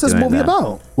 so what's this movie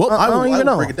about? Well, I don't even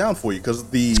know. break it down for you because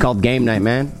It's called Game Night,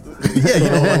 man. Yeah, you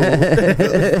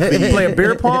know, You play a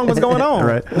beer pong? What's going on?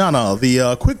 Right. No.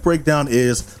 The quick breakdown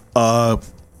is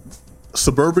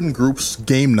suburban group's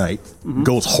game night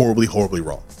goes horribly, horribly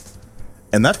wrong.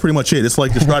 And that's pretty much it. It's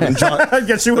like describing John. I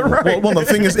guess you were right. Well, the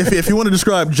thing is, if you want to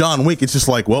describe John Wick, it's just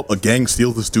like, well, a gang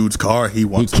steals this dude's car. He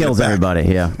kills everybody,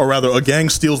 yeah. Or rather, a gang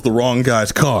steals the wrong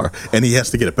guy's car, and he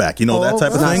has to get it back. You know, that type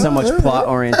of It's not thing. so much plot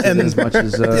oriented as much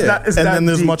as. Yeah. And then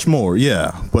there's much more,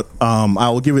 yeah. But I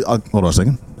will give it. Hold on a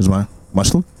second. Is my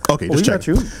still? Okay, just check.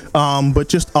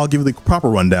 I'll give you the proper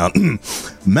rundown.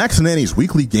 Max and Annie's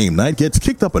weekly game night gets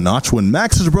kicked up a notch when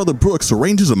Max's brother Brooks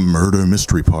arranges a murder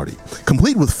mystery party,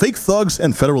 complete with fake thugs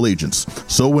and federal agents.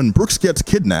 So when Brooks gets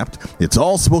kidnapped, it's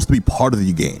all supposed to be part of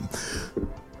the game.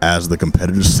 As the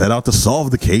competitors set out to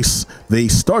solve the case, they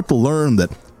start to learn that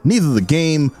neither the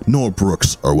game nor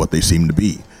Brooks are what they seem to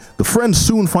be. The friends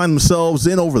soon find themselves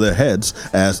in over their heads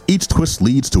as each twist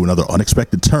leads to another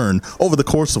unexpected turn over the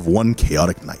course of one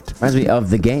chaotic night. Reminds me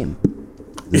of The Game.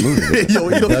 It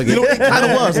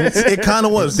kind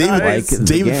of was.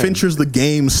 David Fincher's The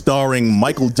Game, starring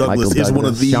Michael Douglas, is one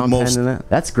of the most.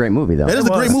 That's a great movie, though. It is a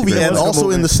great movie, and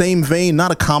also in the same vein,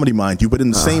 not a comedy, mind you, but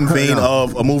in the same vein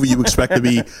of a movie you expect to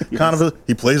be kind of.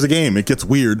 He plays the game, it gets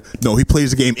weird. No, he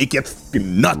plays the game, it gets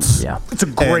fucking nuts. Yeah, it's a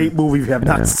great movie if you have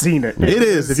not seen it. It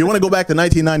is. If you want to go back to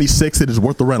 1996, it is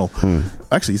worth the rental.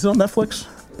 Actually, is it on Netflix?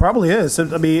 Probably is. I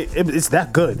mean, it's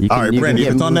that good. All right, Brandy,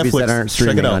 if it's on Netflix,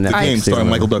 check it out. The Game, starring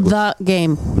Michael Douglas. The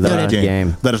Game. The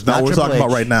Game. That is not what we're talking about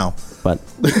right now. But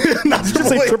not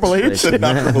Triple H. I'll be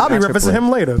referencing him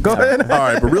later. Go ahead. All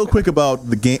right, but real quick about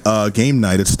the game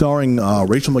night. It's starring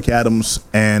Rachel McAdams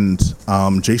and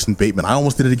Jason Bateman. I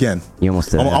almost did it again. You almost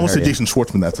did it. I almost said Jason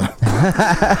Schwartzman that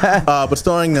time. But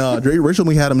starring Rachel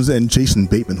McAdams and Jason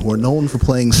Bateman, who are known for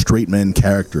playing straight men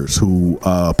characters, who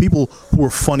people who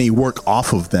are funny work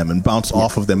off of them and bounce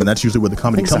off of them, and that's usually where the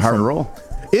comedy comes from. It's a hard role.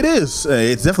 It is.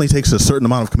 It definitely takes a certain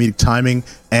amount of comedic timing,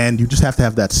 and you just have to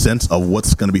have that sense of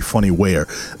what's going to be funny where.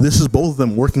 This is both of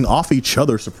them working off each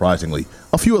other, surprisingly.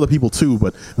 A few other people too,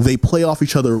 but they play off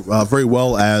each other very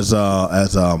well as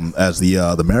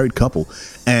the married couple.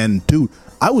 And dude,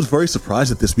 I was very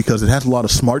surprised at this because it has a lot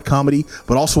of smart comedy,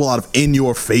 but also a lot of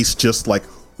in-your-face, just like,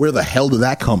 where the hell did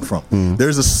that come from?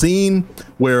 There's a scene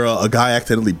where a guy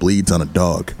accidentally bleeds on a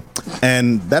dog,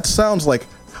 and that sounds like,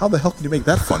 how the hell can you make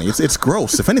that funny? It's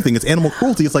gross. If anything, it's animal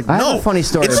cruelty. It's like, I have a funny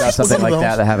story about something like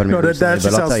that happened to me recently, that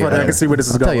sounds funny. I can see where this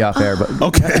is going. I'll tell you off air, but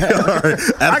okay. All right.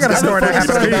 I got a story that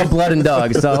happened to me about blood and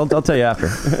dogs, so I'll tell you after.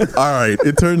 All right.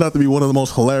 It turned out to be one of the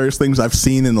most hilarious things I've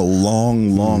seen in a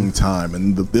long time,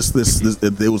 and those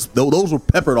were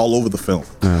peppered all over the film.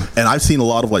 And I've seen a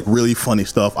lot of like really funny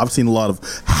stuff. I've seen a lot of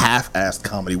half-assed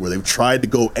comedy where they've tried to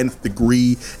go nth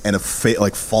degree and have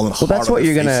fallen hard. Well, that's what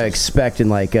you're gonna expect in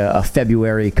like a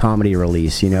February comedy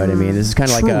release, you know what I mean? This is kind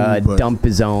of like a dump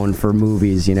zone for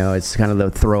movies, you know? It's kind of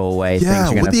the throwaway things.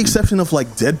 Yeah, with the exception of like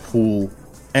Deadpool.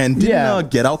 And didn't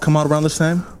Get Out come out around this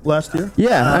time last year?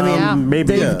 Yeah, I mean,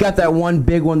 maybe they've got that one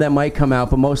big one that might come out,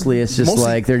 but mostly it's just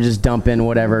like they're just dumping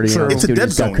whatever. You know, it's a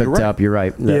dead zone. Got cooked up. You're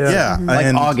right. Yeah.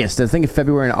 Like August. I think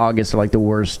February and August are like the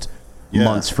worst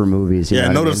months for movies. You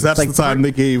know notice that's the time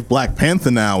they gave Black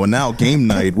Panther now, and now Game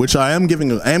Night, which I am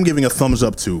giving a thumbs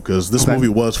up to, because this movie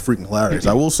was freaking hilarious.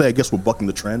 I will say, I guess we're bucking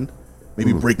the trend,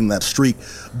 maybe breaking that streak,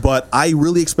 but I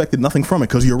really expected nothing from it,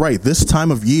 because you're right, this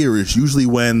time of year is usually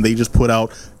when they just put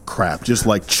out crap, just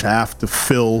like chaff to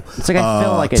fill. It's like I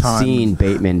feel like I've seen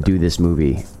Bateman do this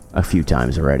movie a few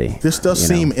times already. This does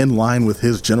seem in line with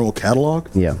his general catalog.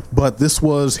 Yeah, but this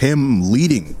was him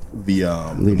leading the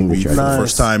movie for the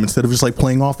first time instead of just like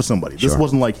playing off of somebody. This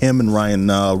wasn't like him and Ryan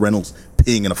Reynolds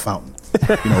peeing in a fountain.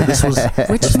 This was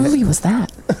which movie was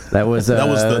that? That was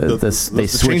they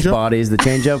switch bodies, the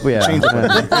change up. Yeah,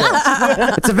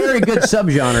 it's a very good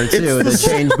subgenre too. The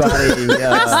change body.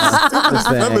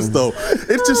 Though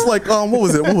it's just like what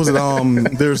was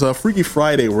it? There's a Freaky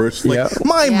Friday where it's like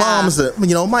my mom's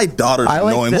my daughter's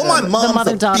annoying. My mom's the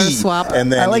mother-daughter swap. And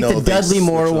then I like the Dudley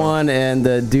Moore one and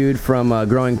the dude from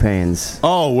Growing Pains.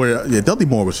 Oh, where Dudley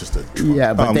Moore was just but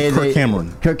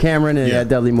Kirk Cameron and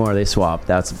Dudley Moore, they swapped.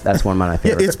 That's one of my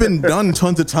favorites. It's been done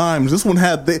tons of times. This one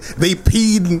had they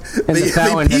peed in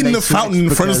the fountain in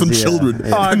front of some children.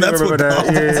 And that's what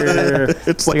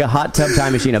it's like a hot tub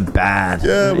time machine of bad.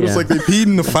 Yeah, but it's like they peed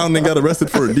in the fountain and got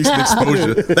arrested for indecent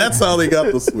exposure. That's how they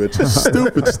got the switch.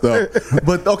 Stupid stuff.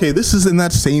 But okay, this is in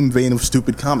that same vein of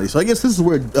stupid comedy. So I guess this is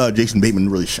where Jason Bateman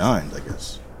really shined, I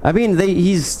guess. I mean,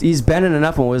 he's been in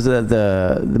enough. What was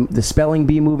the spelling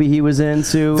bee movie he was in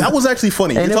too? That was actually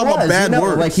funny. You're talking about bad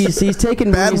words. Like he's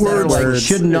taken bad movies that are like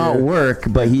should not work,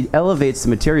 but he elevates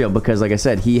the material because, like I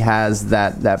said, he has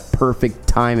that perfect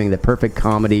timing, the perfect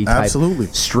comedy type,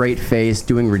 straight face,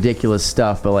 doing ridiculous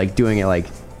stuff, but like doing it like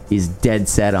he's dead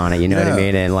set on it. You know what I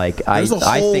mean? And like I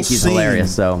think he's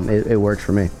hilarious, so it works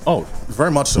for me. Oh,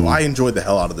 very much so. I enjoyed the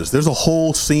hell out of this. There's a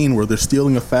whole scene where they're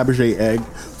stealing a Fabergé egg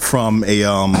from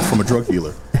a drug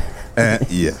dealer.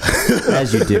 As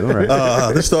you do,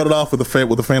 right? This started off with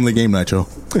a family game night show,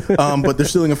 but they're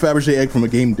stealing a Fabergé egg from a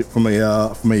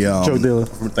drug dealer.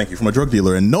 From a drug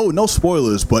dealer, and no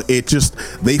spoilers, but they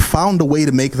found a way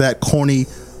to make that corny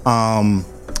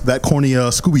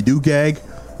Scooby Doo gag,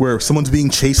 where someone's being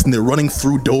chased and they're running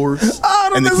through doors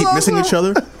and they keep missing each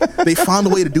other. They found a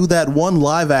way to do that, one,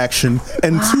 live action,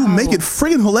 and two, make it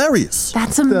friggin' hilarious.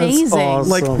 That's amazing.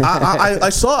 That's awesome. Like I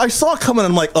saw it coming,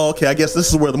 and I'm like, oh, okay, I guess this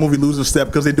is where the movie loses a step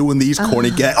because they're doing these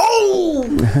corny gags. Oh,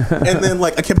 and then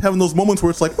like I kept having those moments where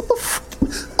it's like, what the fuck?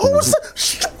 Oh, what's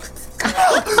that?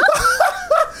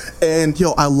 And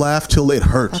yo, I laughed till it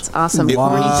hurt. That's awesome. It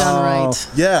Already was- done right.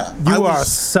 Yeah, You are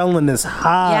selling this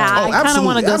high. Yeah, I kind of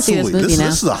want to go see this movie now.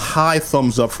 This is a high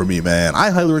thumbs up for me, man.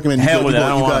 I highly recommend you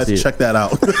guys check that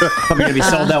out. I'm gonna be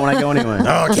sold out when I go anyway.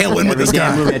 Oh, I can't win with this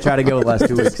guy. Movie I tried to go the last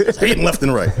 2 weeks. Hating left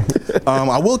and right.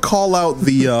 I will call out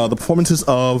the performances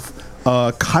of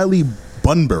Kylie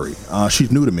Bunbury.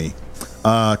 She's new to me.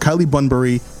 Kylie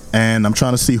Bunbury, and I'm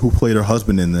trying to see who played her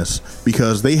husband in this,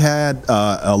 because they had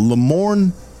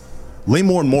Lamorne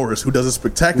Morris, who does a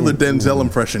spectacular Denzel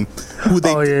impression, who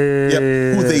they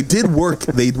worked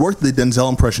the Denzel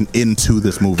impression into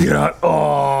this movie. No,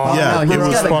 he's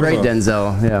got a great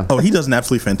Denzel. Yeah. Oh, he does an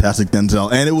absolutely fantastic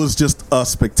Denzel, and it was just a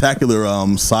spectacular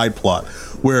side plot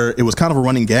where it was kind of a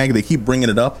running gag. They keep bringing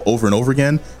it up over and over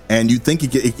again, and you think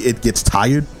it gets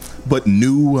tired, but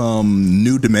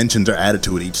new dimensions are added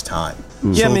to it each time.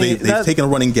 Yeah, So they've taken a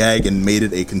running gag and made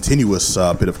it a continuous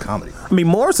bit of comedy. I mean,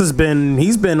 Morris he's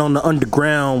been on the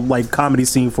underground like comedy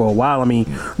scene for a while. I mean,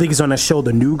 I think he's on that show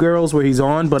The New Girls where he's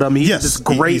on, but I mean, he's this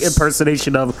great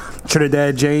impersonation of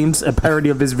Trinidad James, a parody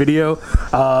of his video.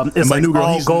 It's like New Girl,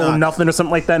 All Gold Nothing or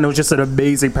something like that, and it was just an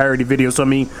amazing parody video. So I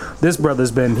mean, this brother's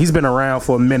been around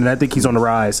for a minute. I think he's on the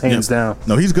rise, hands down.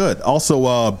 No, he's good.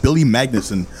 Also, Billy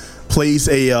Magnuson plays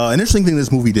an interesting thing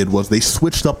this movie did was they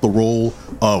switched up the role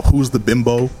of who's the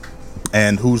bimbo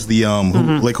and who's the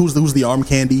who's the arm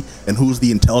candy and who's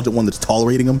the intelligent one that's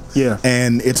tolerating him. Yeah.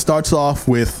 And it starts off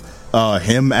with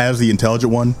him as the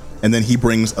intelligent one, and then he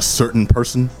brings a certain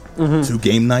person to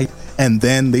game night, and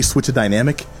then they switch a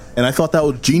dynamic. And I thought that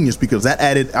was genius because that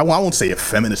added, I won't say a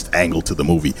feminist angle to the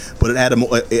movie, but it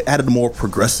added a more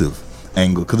progressive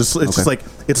angle, because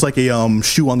it's like a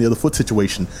shoe on the other foot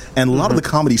situation, and a lot of the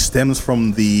comedy stems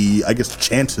from the, I guess,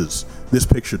 chances this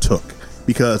picture took,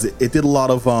 because it did a lot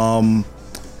of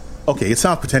it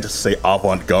sounds pretentious to say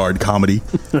avant-garde comedy,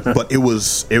 but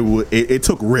it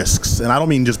took risks, and I don't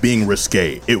mean just being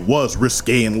risque. It was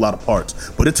risque in a lot of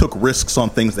parts, but it took risks on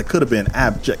things that could have been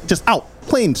abject, just out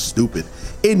plain stupid,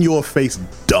 in your face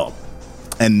dumb,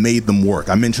 and made them work.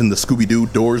 I mentioned the Scooby-Doo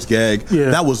doors gag. Yeah.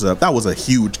 That was a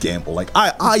huge gamble. Like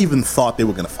I even thought they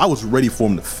were I was ready for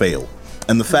them to fail,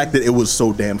 and the fact that it was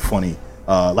so damn funny,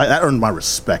 that earned my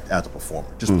respect as a performer.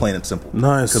 Just plain and simple.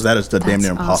 Nice, because that is the damn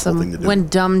near impossible thing to do. When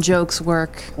dumb jokes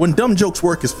work. When dumb jokes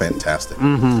work is fantastic.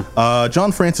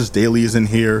 John Francis Daly is in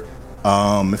here.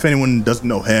 If anyone doesn't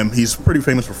know him, he's pretty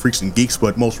famous for Freaks and Geeks,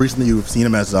 but most recently you've seen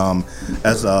him as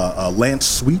Lance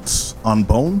Sweets on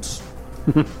Bones.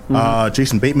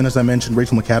 Jason Bateman, as I mentioned,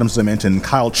 Rachel McAdams, as I mentioned,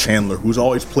 Kyle Chandler, who's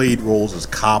always played roles as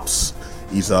cops.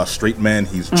 He's straight men.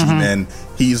 He's G-men.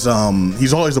 He's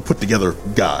always a put together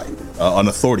guy, an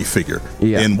authority figure.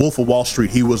 Yeah. In Wolf of Wall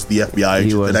Street, he was the FBI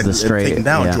agent that had taken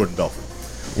down Jordan Belfort.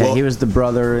 Yeah, well, he was the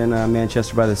brother in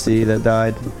Manchester by the Sea that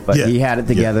died, but he had it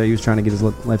together. Yeah. He was trying to get his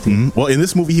life together. Well, in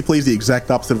this movie, he plays the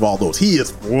exact opposite of all those. He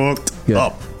is worked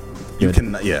up. You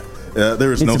cannot,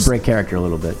 there is Needs to break character a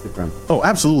little bit. Oh,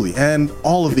 absolutely. And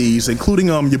all of these, including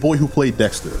your boy who played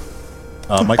Dexter.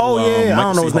 Michael, I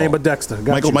don't know his name, but Dexter.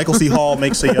 Michael C. Hall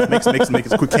makes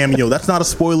a quick cameo. That's not a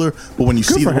spoiler, but when you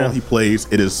see the role he plays,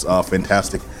 it is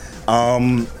fantastic.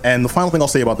 And the final thing I'll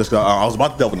say about this guy, I was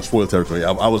about to delve into spoiler territory.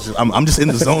 I'm just in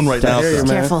the zone right now. So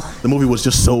careful. The movie was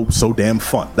just so damn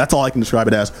fun. That's all I can describe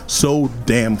it as. So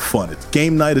damn fun. It's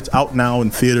game night. It's out now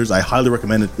in theaters. I highly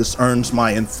recommend it. This earns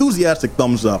my enthusiastic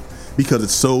thumbs up, because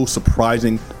it's so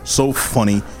surprising, so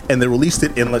funny, and they released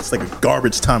it in like a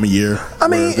garbage time of year. I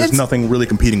mean, there's nothing really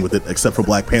competing with it except for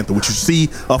Black Panther, which you see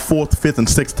a fourth, fifth, and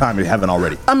sixth time you haven't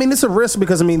already. I mean, it's a risk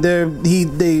because I mean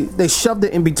they shoved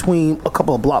it in between a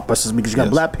couple of blockbusters, because you got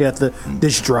Black Panther,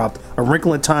 this dropped, A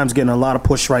Wrinkle in Time's getting a lot of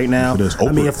push right now.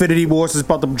 I mean, Infinity Wars is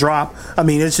about to drop. I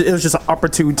mean, it was just an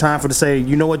opportune time for to say,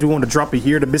 you know what, do we want to drop it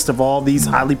here in the midst of all these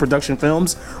highly production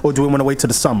films, or do we want to wait till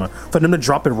the summer? For them to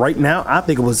drop it right now, I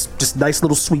think it was just a nice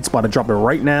little sweet spot to drop it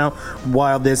right now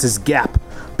while there's this gap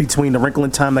between The Wrinkle in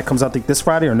Time that comes out, I think, this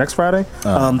Friday or next Friday.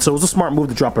 So it was a smart move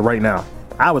to drop it right now.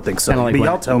 I would think so. Kind of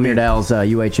like when Weird Al's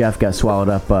UHF got swallowed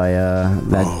up by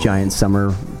that giant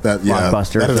summer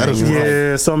blockbuster.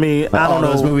 Yeah, so I mean, I don't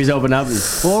know. Those movies open up,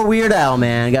 poor Weird Al,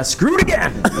 man, got screwed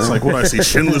again. It's like when I see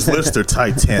Schindler's List or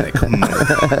Titanic.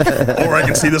 Or I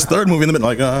can see this third movie in the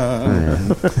middle,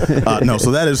 no,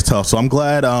 so that is tough. So I'm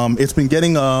glad it's been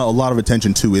getting a lot of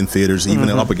attention, too, in theaters, even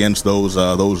up against those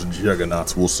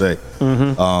juggernauts, we'll say.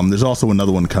 There's also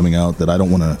another one coming out that I don't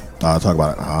want to talk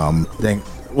about.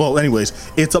 Well, anyways,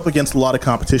 it's up against a lot of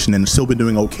competition and it's still been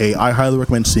doing okay. I highly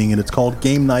recommend seeing it. It's called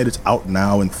Game Night. It's out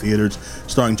now in theaters,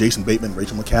 starring Jason Bateman,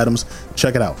 Rachel McAdams.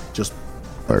 Check it out. Just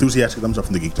enthusiastic thumbs up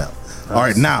from the Geekdown. All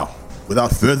right, now,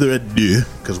 without further ado,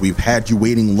 because we've had you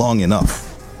waiting long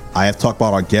enough, I have talked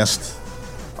about our guest,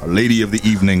 our lady of the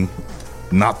evening,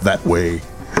 not that way,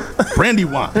 Brandy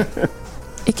Wine.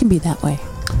 It can be that way.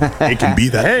 It can be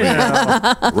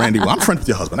that way. Randy, I'm friends with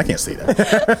your husband. I can't say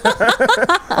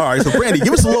that. All right, so Brandy,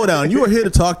 give us a lowdown. You are here to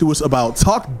talk to us about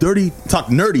Talk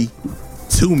Nerdy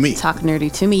to Me. Talk nerdy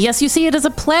to me. Yes, you see it as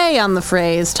a play on the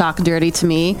phrase "talk dirty to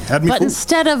me," but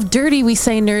instead of dirty, we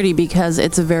say nerdy because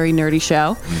it's a very nerdy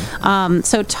show.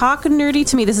 So talk nerdy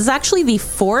to me. This is actually the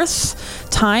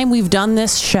 4th time we've done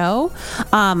this show.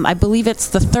 I believe it's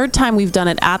the 3rd time we've done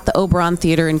it at the Oberon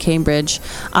Theater in Cambridge.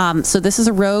 So this is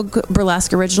a Rogue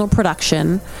Burlesque original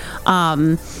production,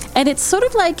 and it's sort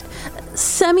of like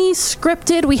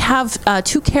semi-scripted. We have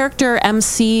 2 character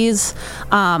MCs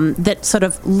that sort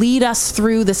of lead us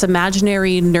through this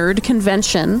imaginary nerd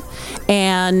convention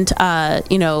and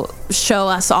show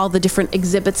us all the different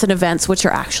exhibits and events, which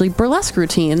are actually burlesque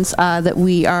routines that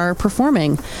we are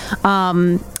performing.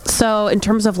 So in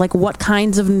terms of like what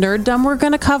kinds of nerddom we're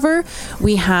going to cover,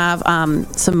 we have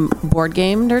some board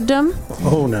game nerddom.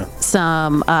 Oh no.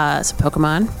 Some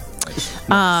Pokemon.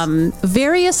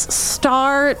 Various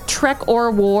Star Trek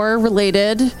or War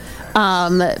related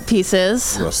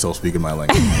pieces. You're still speaking my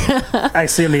language. I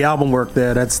see in the album work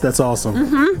there. That's awesome.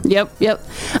 Mm-hmm. Yep.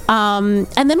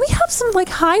 And then we have some like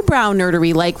highbrow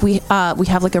nerdery. Like we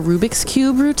have like a Rubik's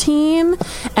Cube routine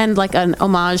and like an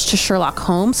homage to Sherlock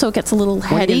Holmes. So it gets a little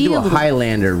heady. We're gonna do a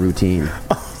Highlander routine.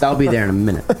 I'll be there in a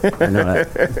minute. I know that.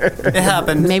 It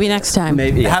happened. Maybe next time.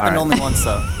 Maybe. It happened only once,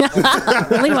 though.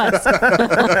 Only once.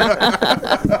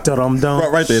 Right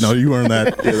there. No, you earned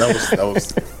that. Yeah, that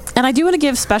was. And I do want to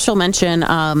give special mention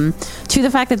to the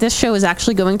fact that this show is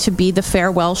actually going to be the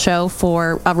farewell show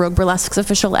for Rogue Burlesque's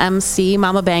official MC,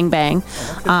 Mama Bang Bang.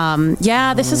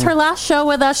 This is her last show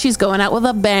with us. She's going out with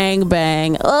a bang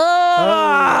bang.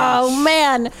 Oh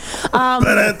man.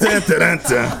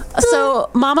 So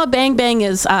Mama Bang Bang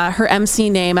is her MC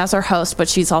name as her host, but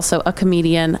she's also a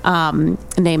comedian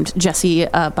named Jessie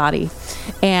Body.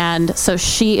 And so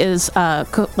she is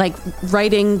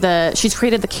writing she's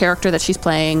created the character that she's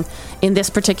playing in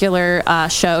this particular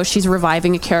show. She's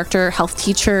reviving a character, health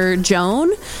teacher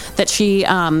Joan, that she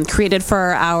created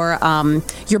for our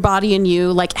Your Body and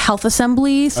You like health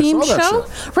assembly themed show.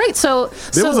 Right. So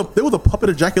there was a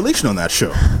puppet ejaculation on that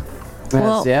show.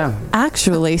 Well, yeah.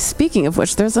 Actually, speaking of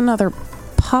which, there's another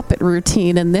puppet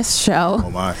routine in this show. Oh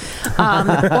my.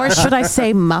 Or should I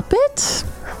say Muppet?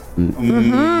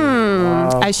 Mm-hmm.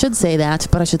 Wow. I should say that,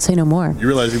 but I should say no more. You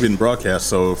realize you've been broadcast,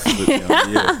 so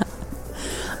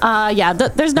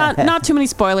there's not too many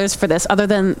spoilers for this, other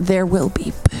than there will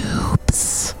be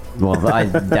boobs. Well,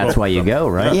 that's why you go,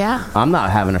 right? Yeah. I'm not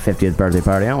having a 50th birthday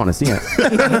party. I want to see it.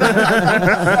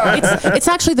 It's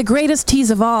actually the greatest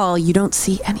tease of all. You don't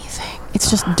see anything. It's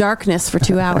just darkness for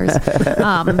 2 hours. It's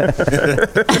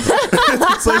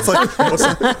like,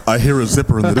 I hear a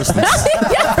zipper in the distance.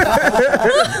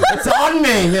 It's on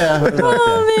me. Yeah.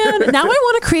 Oh man! Now I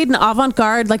want to create an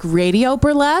avant-garde like radio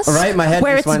burlesque, right? My head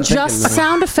where it's just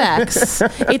sound effects.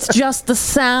 It's just the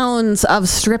sounds of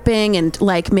stripping and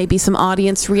like maybe some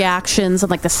audience reactions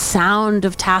and like the sound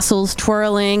of tassels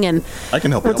twirling. And I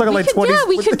can help. We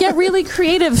could get really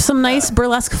creative. Some nice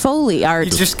burlesque Foley art.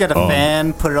 You just get a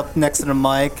fan, put it up next to the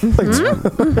mic. Talk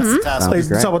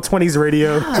about 20s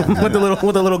radio with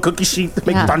the little cookie sheet to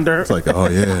make thunder. It's like, oh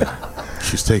yeah.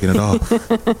 She's taking it off.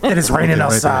 It is raining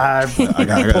outside.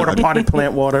 I poured a potted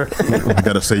plant water. I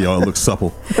gotta say, y'all, it looks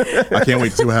supple. I can't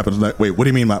wait to see what happens next. Wait, what do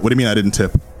you mean? What do you mean I didn't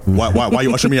tip? Why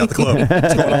you ushering me out the club?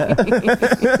 What's going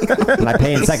on? Am I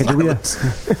paying second to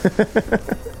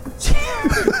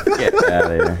Get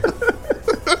out of here.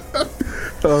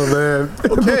 Oh man.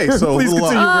 Okay, so please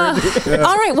continue.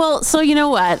 All right. Well, so you know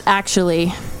what?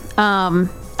 Actually, I've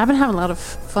been having a lot of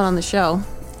fun on the show.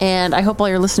 And I hope all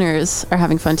your listeners are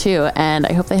having fun too. And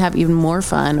I hope they have even more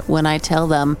fun when I tell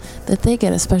them that they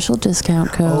get a special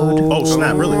discount code. Oh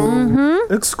snap, really?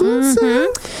 Mm-hmm. Exclusive.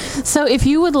 Mm-hmm. So if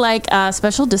you would like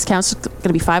special discounts, it's going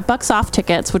to be $5 off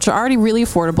tickets, which are already really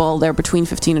affordable. They're between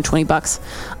 $15 and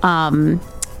 $20.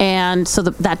 And so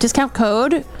that discount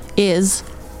code is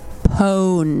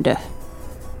PONED.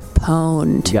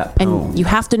 PONED. And you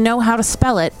have to know how to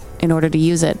spell it in order to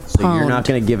use it. So you're not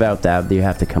going to give out that. You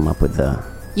have to come up with the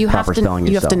proper spelling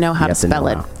yourself. You have to know how to spell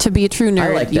it. To be a true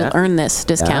nerd, you'll earn this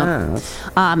discount.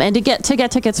 And to get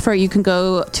tickets for it, you can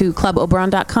go to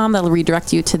cluboberon.com. That'll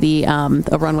redirect you to the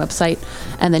Oberon website.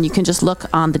 And then you can just look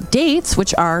on the dates,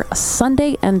 which are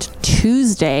Sunday and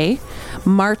Tuesday,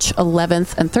 March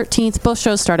 11th and 13th. Both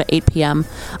shows start at 8 p.m.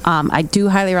 I do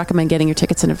highly recommend getting your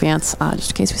tickets in advance,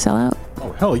 just in case we sell out.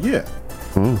 Oh, hell yeah.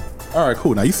 All right,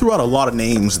 cool. Now, you threw out a lot of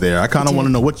names there. I kind of want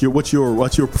to know what's your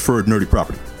preferred nerdy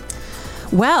property.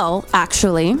 Well,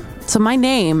 actually, so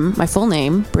my full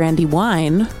name, Brandy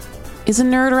Wine, is a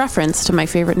nerd reference to my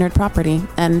favorite nerd property,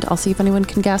 and I'll see if anyone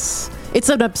can guess. It's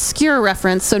an obscure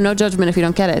reference, so no judgment if you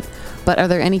don't get it. But are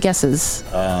there any guesses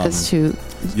as to...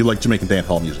 You like Jamaican dance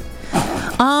hall music?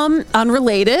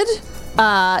 Unrelated,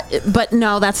 but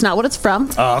no, that's not what it's from.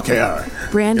 Oh, okay, all right.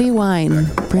 Brandy Wine.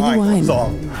 Brandy Wine.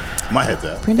 Song. My head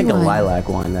there. I think of Lilac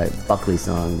Wine, that Buckley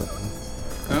song. But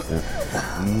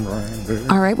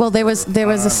all right. Well, there was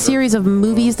a series of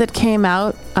movies that came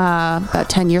out about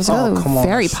 10 years ago. That were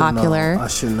very popular. I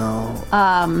should know.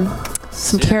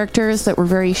 Some characters that were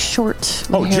very short.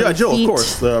 Oh, G.I. Joe, of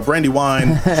course. Brandy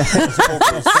Wine.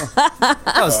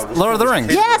 Lord of the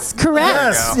Rings. Yes,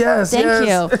 correct. Yes. Thank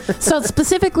you. So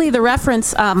specifically, the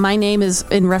reference, my name is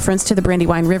in reference to the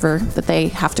Brandywine River that they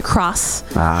have to cross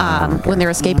when they're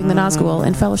escaping the Nazgul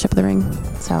in Fellowship of the Ring.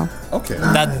 So okay,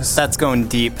 that's going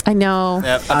deep. I know.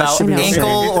 About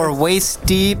ankle or waist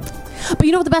deep. But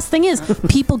you know what the best thing is?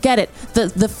 People get it.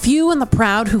 The few and the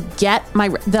proud who get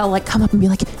they'll like come up and be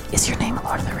like, "Is your name a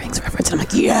Lord of the Rings reference?" And I'm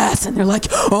like, "Yes." And they're like,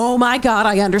 "Oh my God,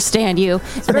 I understand you."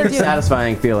 It's a very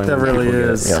satisfying feeling. That really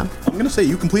is. Yeah. I'm gonna say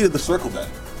you completed the circle then,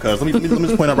 because let me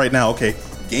just point out right now. Okay,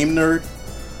 game nerd,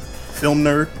 film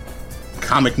nerd,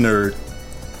 comic nerd,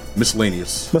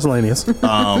 miscellaneous.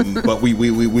 But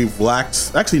we've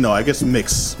lacked. Actually, no. I guess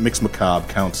Mix Macabre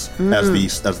counts as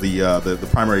the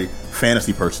primary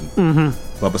fantasy person.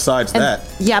 But besides that,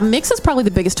 yeah, Mix is probably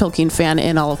the biggest Tolkien fan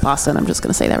in all of Boston. I'm just going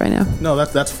to say that right now. No,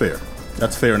 that's fair.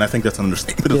 That's fair, and I think that's an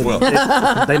understatement as well.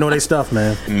 They know their stuff,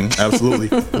 man. Absolutely.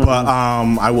 But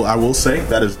I will say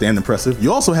that is damn impressive.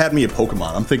 You also had me at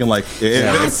Pokemon. I'm thinking like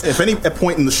if any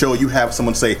point in the show you have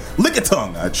someone say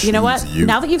Lickitung, I choose you know what?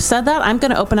 Now that you've said that, I'm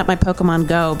going to open up my Pokemon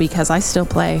Go because I still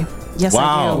play. Yes,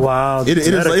 I do. Wow. It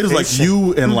is like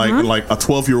you and like a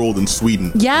 12-year-old in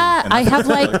Sweden. Yeah, I have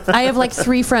like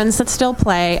 3 friends that still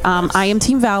play. I am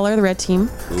Team Valor, the red team,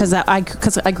 because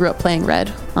I grew up playing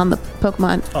red on the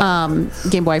Pokemon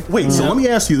Game Boy. Wait, so let me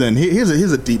ask you then. Here's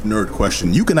a deep nerd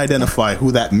question. You can identify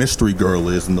who that mystery girl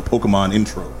is in the Pokemon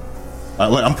intro.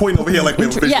 I'm pointing over here like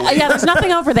yeah. There's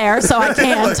nothing over there, so I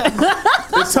can't.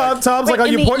 Tom's like, "Are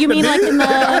you pointing at me?" Like in the?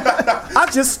 I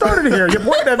just started here. You're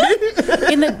pointing at me.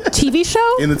 In the TV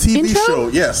show? In the TV show,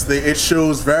 yes. It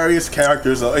shows various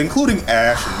characters, including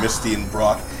Ash and Misty and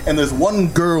Brock. And there's one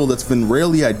girl that's been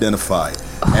rarely identified,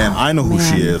 and I know who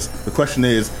she is. The question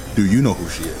is, do you know who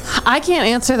she is? I can't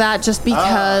answer that just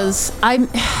because Johnny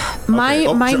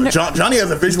has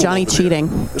a visual. Johnny's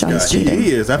cheating. Johnny's cheating.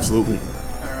 He is absolutely.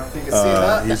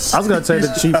 I was gonna say the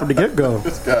cheat from the get-go.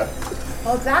 This guy.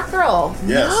 Oh, that girl.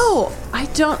 Yes. No, I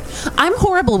don't. I'm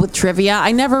horrible with trivia.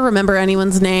 I never remember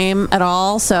anyone's name at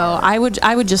all, so I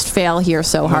would just fail here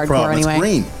so hardcore problem. anyway. It's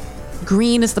Green.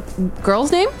 Green is the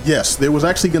girl's name? Yes, there was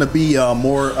actually going to be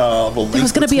more of a link. There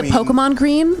was going to be a Pokemon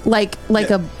Green, like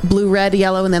a blue, red,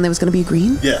 yellow, and then there was going to be a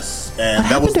green. Yes, and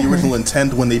that was the original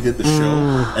intent when they did the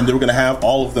show, and they were going to have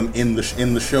all of them in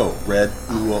the show. Red,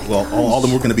 blue, well, all of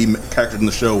them were going to be characters in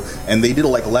the show, and they did a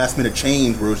last minute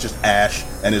change where it was just Ash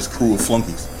and his crew of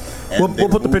flunkies. We'll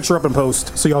put the picture up in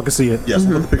post so y'all can see it. Yes,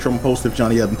 we'll put the picture up in post if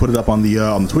Johnny hasn't put it up on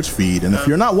the Twitch feed. And if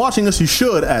you're not watching us, you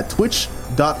should at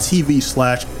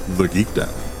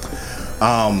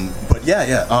twitch.tv/thegeekdown. But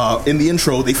in the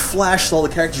intro, they flashed all the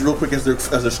characters real quick as they're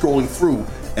scrolling through.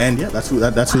 And yeah, that's who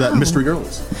that mystery girl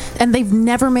is. And they've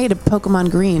never made a Pokemon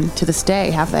Green to this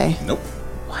day, have they? Nope.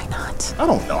 Why not? I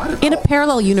don't know. In a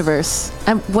parallel universe,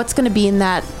 and what's going to be in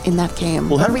that game?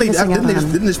 Well, didn't they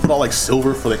just put all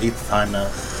silver for the 8th time now?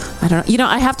 I don't know.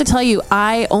 I have to tell you,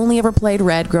 I only ever played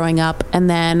red growing up, and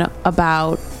then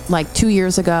about 2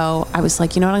 years ago, I was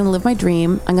like, you know what, I'm going to live my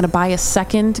dream. I'm going to buy a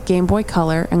second Game Boy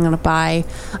Color. I'm going to buy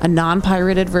a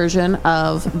non-pirated version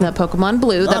of the Pokemon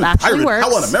Blue that actually works.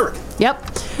 How un-American. Yep.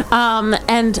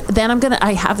 And then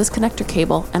I have this connector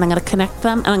cable, and I'm going to connect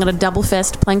them, and I'm going to double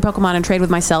fist playing Pokemon and trade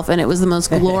with myself, and it was the most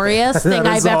glorious thing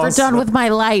I've ever done with my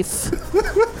life.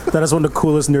 That is one of the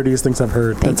coolest, nerdiest things I've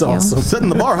heard. That's awesome. Setting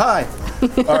the bar high.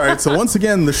 All right, so once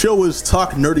again, the show is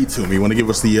Talk Nerdy to Me. You want to give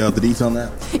us the details on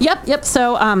that? Yep.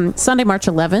 So Sunday, March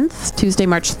 11th, Tuesday,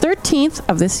 March 13th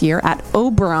of this year at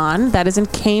Oberon. That is in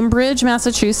Cambridge,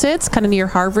 Massachusetts, kind of near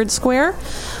Harvard Square.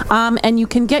 And you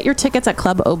can get your tickets at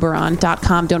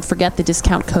cluboberon.com. Don't forget the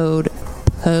discount code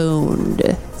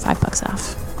PONED. $5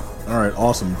 off. All right,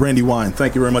 awesome. Brandy Wine,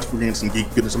 thank you very much for getting some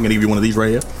geek goodness. I'm going to give you one of these right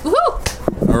here.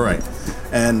 Woohoo! All right.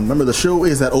 And remember, the show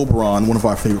is at Oberon, one of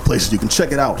our favorite places. You can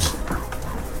check it out.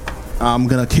 I'm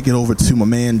going to kick it over to my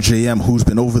man JM, who's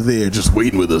been over there just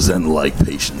waiting with us and like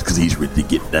patience because he's ready to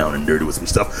get down and dirty with some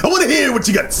stuff. I want to hear what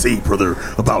you got to say, brother,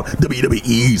 about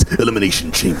WWE's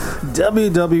Elimination Chamber.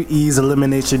 WWE's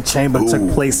Elimination Chamber took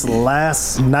place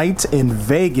last night in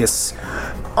Vegas.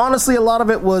 Honestly, a lot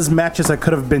of it was matches that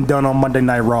could have been done on Monday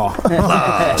Night Raw.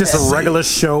 Just a regular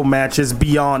show matches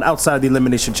beyond, outside the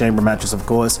Elimination Chamber matches, of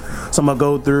course. So I'm going to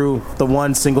go through the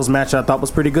one singles match I thought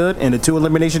was pretty good and the two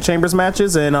Elimination Chambers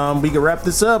matches, and we can wrap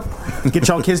this up. Get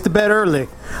y'all kids to bed early.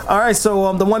 All right,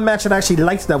 so the one match that I actually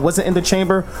liked that wasn't in the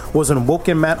chamber was when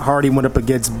Woken Matt Hardy went up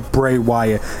against Bray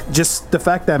Wyatt. Just the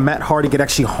fact that Matt Hardy could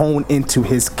actually hone into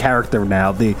his character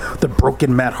now, the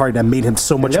broken Matt Hardy that made him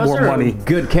so much more money.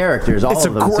 Good characters, all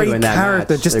of them. Great too in that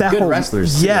character, match. just They're that good whole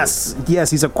wrestlers. Yes,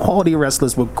 he's a quality wrestler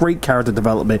with great character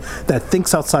development that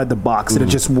thinks outside the box, and it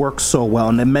just works so well.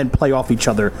 And the men play off each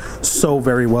other so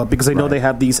very well because they know they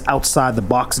have these outside the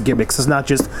box gimmicks. It's not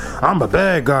just I'm a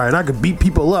bad guy and I can beat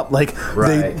people up. Like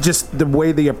they just the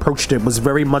way they approached it was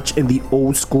very much in the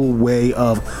old school way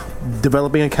of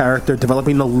developing a character,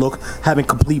 developing the look, having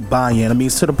complete buy-in. I mean,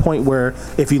 it's to the point where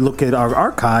if you look at our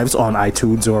archives on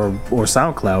iTunes or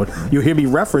SoundCloud, you'll hear me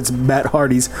reference Matt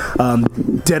Hardy's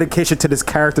dedication to this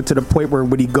character to the point where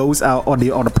when he goes out on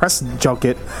the press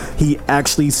junket, he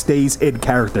actually stays in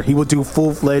character. He will do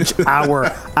full-fledged hour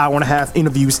and a half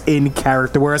interviews in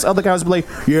character, whereas other guys will be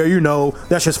like, yeah, you know,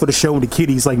 that's just for the show and the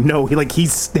kiddies. Like, no, he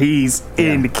stays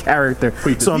in character.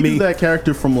 Wait, did he do that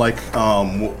character from like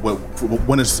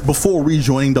when it's before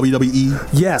rejoining WWE?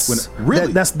 Yes,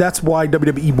 really? That's why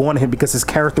WWE wanted him, because his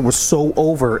character was so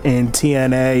over in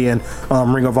TNA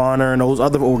and Ring of Honor and those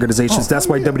other organizations. That's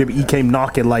why WWE came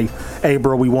knocking like, hey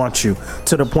bro, we want you,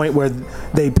 to the point where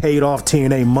they paid off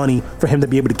TNA money for him to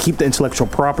be able to keep the intellectual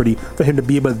property, for him to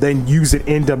be able to then use it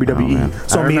in WWE.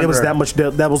 So I mean, it was that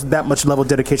much level of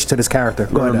dedication to this character.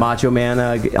 Go ahead. Macho Man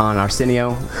on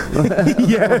Arsenio.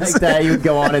 Yes. Like that, he would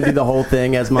go on and do the whole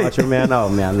thing as Macho Man. Oh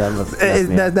man,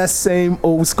 that same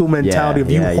old school mentality of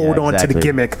you hold on to the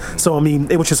gimmick. So I mean,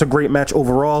 it was just a great match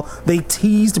overall. They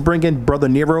teased bringing Brother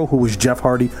Nero, who was Jeff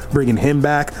Hardy, bringing him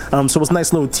back. So it was a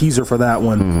nice little teaser for that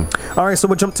one. All right, so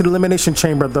we'll jump to the Elimination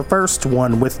Chamber, the first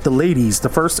one with the ladies, the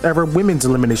first ever women's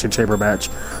Elimination Chamber match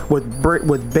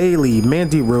with Bayley,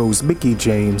 Mandy Rose, Mickie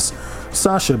James,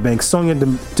 Sasha Banks, Sonya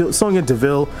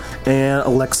Deville, and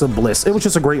Alexa Bliss. It was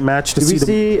just a great match to see. Did we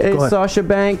see a Sasha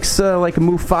Banks like a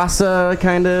Mufasa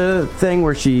kind of thing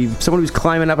where someone who's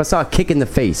climbing up? I saw a kick in the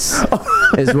face.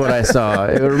 Is what I saw.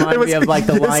 It reminded me of like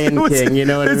the Lion King. You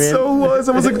know what I mean? So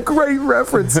it was a great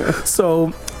reference.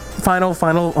 So. Final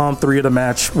three of the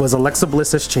match was Alexa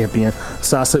Bliss as champion,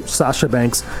 Sasha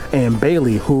Banks, and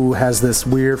Bayley, who has this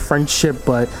weird friendship,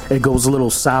 but it goes a little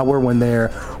sour when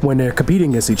they're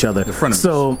competing against each other. They're frenemies.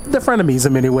 So they're frenemies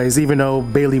in many ways, even though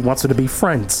Bayley wants her to be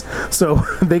friends. So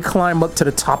they climb up to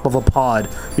the top of a pod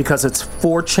because it's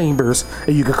 4 chambers,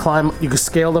 and you can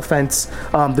scale the fence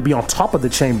to be on top of the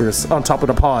chambers, on top of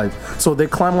the pod. So they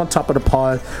climb on top of the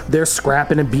pod. They're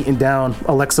scrapping and beating down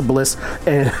Alexa Bliss,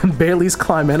 and Bayley's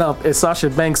climbing up. And Sasha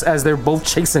Banks, as they're both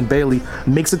chasing Bayley,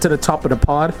 makes it to the top of the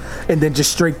pod and then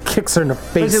just straip kicks her in the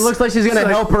face. It looks like she's gonna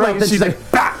help her up. She's like,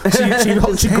 bah!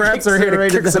 she grabs her head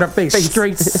and kicks her in the face.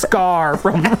 Straight scar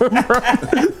from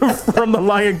the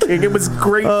Lion King. It was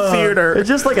great theater. It's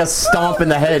just like a stomp in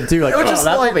the head too. Like, that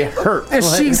probably hurt. And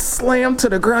she slammed to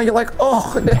the ground. You're like,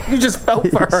 oh, you just felt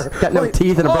for her. Got no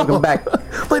teeth and a broken back.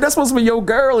 Like, that's supposed to be your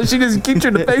girl, and she just kicked you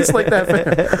in the face like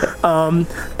that.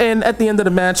 And at the end of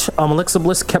the match, Alexa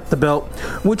Bliss kept the belt,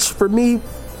 which for me,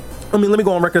 I mean, let me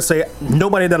go on record and say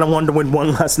nobody that I wanted to win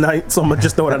won last night, so I'm gonna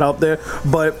just throw that out there.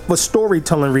 But for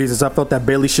storytelling reasons, I felt that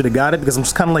Bayley should have got it, because I'm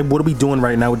just kind of like, what are we doing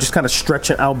right now? We're just kind of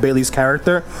stretching out Bayley's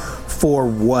character for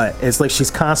what? It's like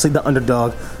she's constantly the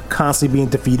underdog, constantly being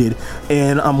defeated,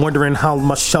 and I'm wondering how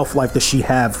much shelf life does she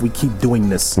have if we keep doing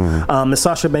this. And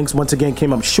Sasha Banks once again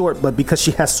came up short, but because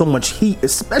she has so much heat,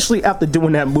 especially after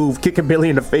doing that move, kicking Bayley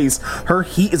in the face, her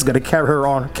heat is going to carry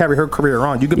her career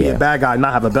on. You could be a bad guy and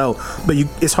not have a belt, but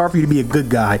it's hard for you to be a good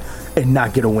guy and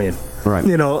not get a win. Right.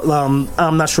 You know,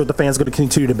 I'm not sure if the fans are going to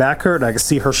continue to back her. And I can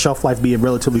see her shelf life being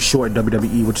relatively short in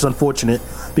WWE, which is unfortunate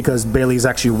because Bayley is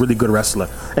actually a really good wrestler,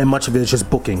 and much of it is just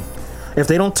booking. If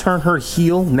they don't turn her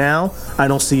heel now, I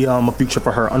don't see a future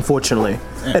for her, unfortunately.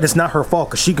 And it's not her fault,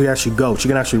 because she could actually go. She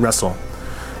can actually wrestle.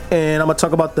 And I'm going to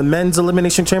talk about the men's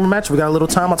Elimination Chamber match. We got a little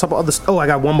time. I'll talk about other... Oh, I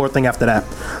got one more thing after that.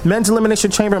 Men's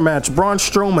Elimination Chamber match. Braun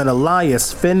Strowman,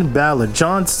 Elias, Finn Balor,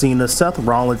 John Cena, Seth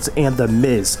Rollins, and The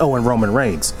Miz. Oh, and Roman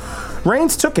Reigns.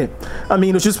 Reigns took it. I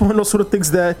mean, it's just one of those sort of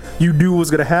things that you knew was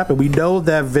going to happen. We know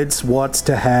that Vince wants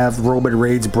to have Roman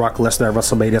Reigns, Brock Lesnar at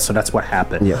WrestleMania, so that's what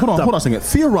happened. Yeah. Hold on a second.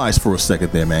 Theorize for a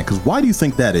second there, man, because why do you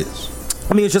think that is?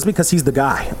 I mean, it's just because he's the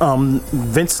guy.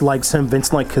 Vince likes him.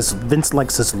 Vince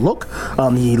likes his look.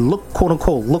 He quote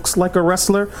unquote looks like a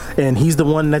wrestler, and he's the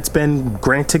one that's been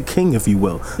granted king, if you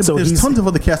will. So there's tons of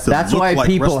other cats that that's look why like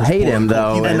people hate him,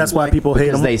 though, and that's why people hate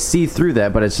him because they see through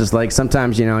that. But it's just like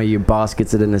sometimes your boss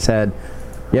gets it in his head.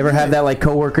 You ever have that like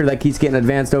coworker that keeps getting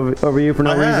advanced over you for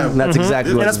no reason? That's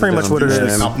exactly what. That's pretty much what it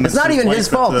is. It's not even his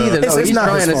fault either. It's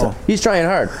not his fault. He's trying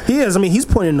hard. He is. I mean, he's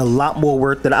putting in a lot more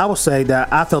work than I would say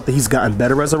that I felt that he's gotten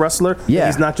better as a wrestler. Yeah,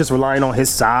 he's not just relying on his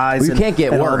size. You can't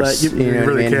get worse. You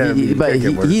really can't. But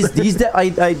he's.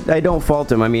 I don't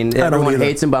fault him. I mean, everyone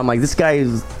hates him, but I'm like, this guy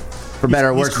is, for better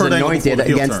or worse, anointed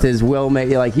against his will.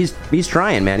 Like he's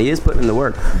trying, man. He is putting in the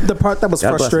work. The part that was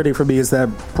frustrating for me is that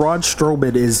Braun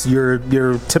Strowman is your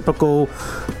typical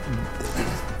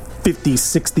 50s,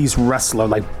 60s wrestler,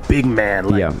 like big man,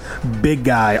 like big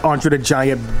guy, Andre the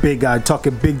Giant, big guy,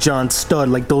 talking Big John Studd,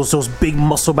 like those big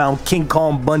muscle bound King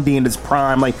Kong Bundy in his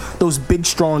prime, like those big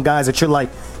strong guys that you're like,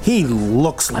 he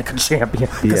looks like a champion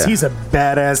because he's a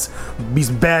badass, he's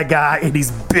a bad guy, and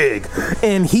he's big.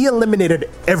 And he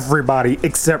eliminated everybody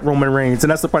except Roman Reigns.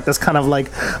 And that's the part that's kind of like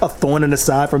a thorn in the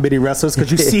side for many wrestlers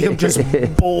because you see him just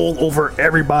bowl over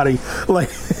everybody. Like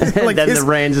then the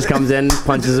Reigns just comes in,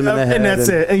 punches him in the head. And that's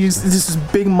it. And he's this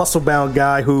big muscle-bound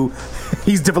guy who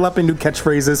he's developing new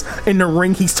catchphrases. In the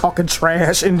ring, he's talking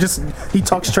trash and he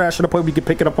talks trash to the point we can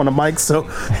pick it up on the mic. So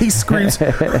he screams,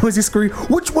 what he scream?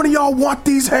 Which one of y'all want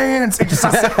these hands? And just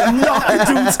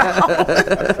knocking dudes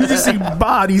out. You just see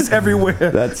bodies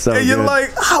everywhere. That's so and you're good.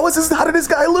 like, how did this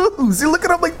guy lose? You look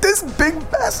at him like, this big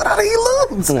bastard, how did he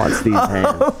lose? He wants these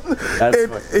hands.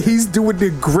 And he's doing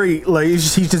it great. Like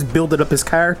he's just building up his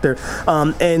character,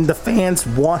 and the fans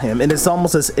want him. And it's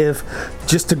almost as if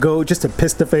just to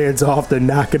piss the fans off, they're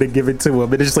not going to give it to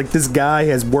him. And it's just like this guy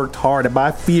has worked hard. And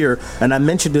my fear, and I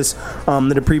mentioned this in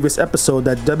the previous episode,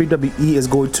 that WWE is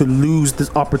going to lose this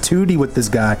opportunity with this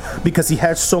guy because he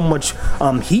has so much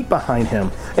heat behind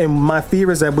him. And my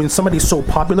fear is that when somebody's so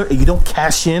popular and you don't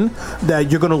cash in,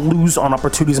 that you're going to lose on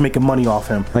opportunities making money off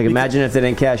him. Like imagine if they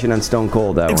didn't cash in on Stone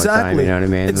Cold that one time. You know what I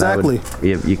mean? Exactly.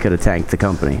 You could have tanked the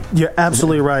company. You're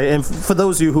absolutely right. And for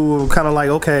those of you who are kind of like,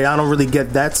 okay, I don't really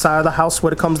get that side of the house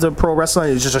when it comes to pro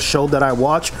wrestling, it's just a show that I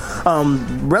watch.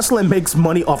 Wrestling makes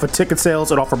money off of ticket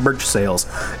sales and off of merch sales.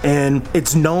 And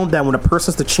it's known that when a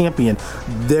person's the champion,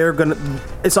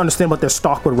 it's understandable that their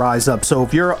stock would rise up. So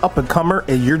if you're an up and comer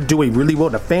and you're doing really well,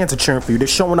 the fans are cheering for you. They're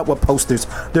showing up with posters.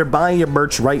 They're buying your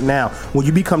merch right now. When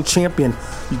you become champion,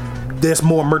 there's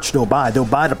more merch they'll buy. They'll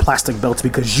buy the plastic belts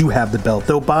because you have the belt.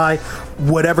 They'll buy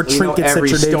whatever trinkets that your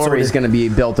name's on. Every story is going to be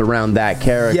built around that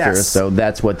character, so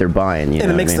that's what they're buying.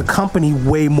 And it makes the company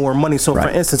way more money. So, for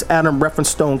instance, Adam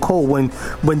referenced Stone Cold. When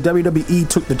WWE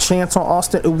took the chance on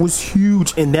Austin, it was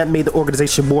huge, and that made the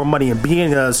organization more money. And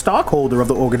being a stockholder of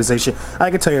the organization,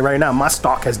 I can tell you right now, my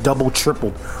stock has doubled,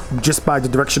 tripled just by the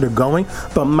direction they're going.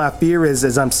 But my fear is,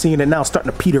 as I'm seeing it now,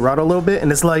 starting to peter out a little bit,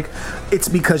 and it's like, it's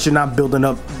because you're not building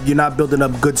up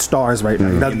good stars right now.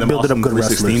 You're not building up good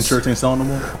wrestlers. Shirts ain't selling no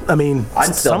more. I mean,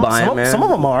 I'd still buy it, man. Some of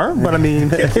them are, but I mean,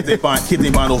 kids ain't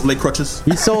buying those leg crutches.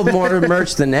 He sold more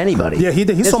merch than anybody. Yeah,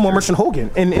 he sold more merch than Hogan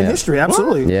in history.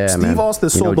 Absolutely. Yeah, Steve Austin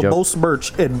sold the most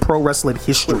merch in pro wrestling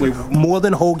history. More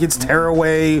than Hogan's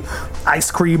Tearaway,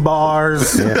 ice cream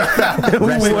bars,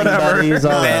 whatever.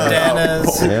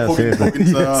 Bandanas.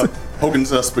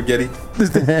 Hogan's spaghetti.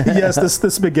 Yes, the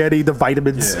spaghetti, the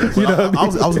vitamins. Yeah, I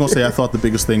was going to say I thought the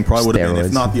biggest thing probably would have been,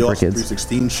 if not the Austin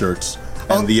 316 shirts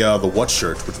and the what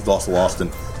shirts, which was also Austin.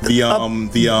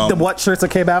 The what shirts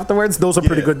that came afterwards, those are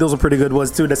pretty good. Those are pretty good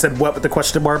ones too. That said what with the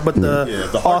question mark, but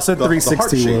the Austin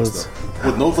 360 was.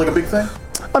 Were those like a big thing?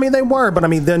 I mean, they were, but I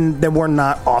mean, then they were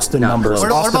not Austin numbers.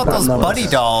 What about those Buddy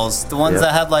dolls? The ones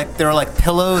that had they were like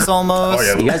pillows almost. Oh,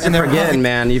 yeah. You guys are forgetting,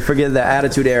 man. You forget the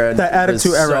Attitude Era. The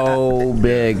Attitude Era, so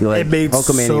big. Like, it made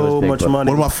so much money.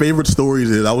 One of my favorite stories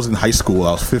is I was in high school.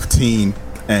 I was 15.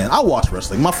 And I watched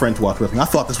wrestling. My friends watched wrestling. I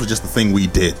thought this was just the thing we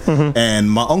did. Mm-hmm. And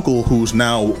my uncle, who's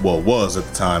now, was at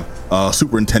the time,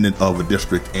 superintendent of a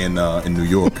district in New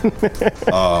York,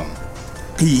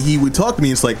 he would talk to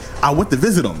me. It's like, I went to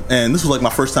visit him. And this was like my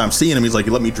first time seeing him. He's like,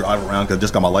 he let me drive around because I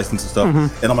just got my license and stuff.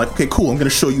 Mm-hmm. And I'm like, okay, cool. I'm going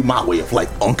to show you my way of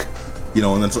life, Unc. You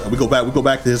know, and then so we go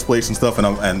back to his place and stuff,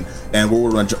 and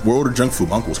we're ordering junk food.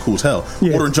 My uncle was cool as hell.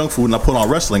 Yeah. Ordering junk food, and I put on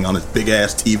wrestling on this big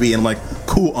ass TV, and I'm like,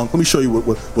 cool, Uncle, let me show you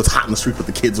what's hot in the street, what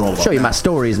the kids are all about. Show you my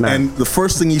stories, man. And the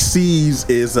first thing he sees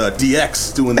is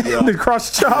DX doing the the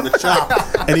cross chop,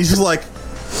 and he's just like,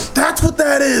 that's what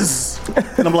that is.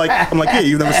 And I'm like, yeah,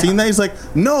 you've never seen that? He's like,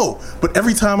 no. But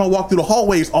every time I walk through the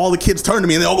hallways, all the kids turn to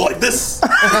me and they all go like this.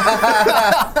 And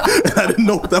I didn't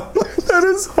know what that was. That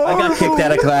is horrible. I got kicked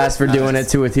out of class for doing it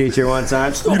to a teacher one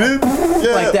time. You did?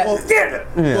 Yeah. Like that.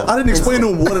 Well, I didn't explain to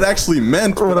him what it actually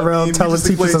meant. Run around telling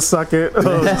teachers to suck it. Oh,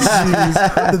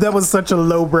 jeez. That was such a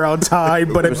lowbrow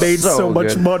time, but it made so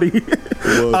much money.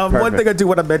 One thing I do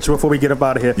want to mention before we get up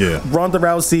out of here. Yeah. Ronda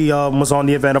Rousey was on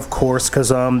the event, of course, because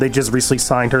they just recently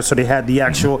signed her, so they had the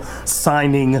actual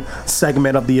signing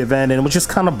segment of the event, and it was just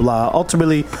kind of blah.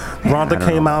 Ultimately, Ronda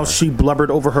came out, she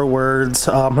blubbered over her words.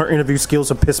 Her interview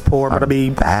skills are piss poor, but I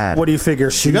mean, what do you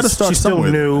figure? She's still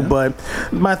new, but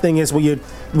my thing is when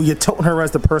you're toting her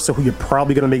as the person who you're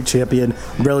probably going to make champion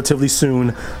relatively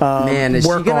soon. Man, is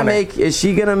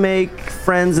she gonna make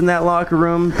friends in that locker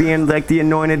room, being like the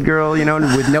anointed girl, you know,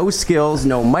 with no skills,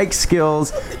 no mic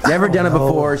skills, never done it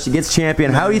before. She gets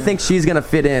champion. How do you think she's gonna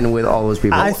fit in with all those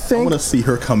people? I want to see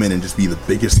her come in and just be the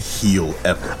biggest heel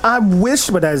ever. I wish,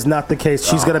 but that is not the case.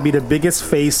 She's gonna be the biggest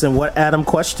face, and what Adam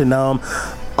questioned.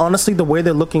 Honestly, the way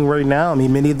they're looking right now, I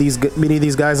mean, many of these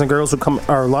guys and girls who come,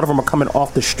 or a lot of them are coming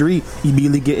off the street,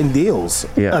 immediately getting deals.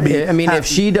 Yeah, I mean, if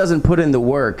she doesn't put in the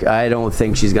work, I don't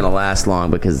think she's gonna last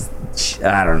long because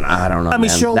I don't know. I mean,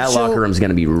 that locker room's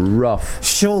gonna be rough.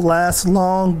 She'll last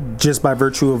long just by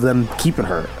virtue of them keeping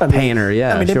her, paying her.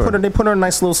 Yeah, I mean, they put her in a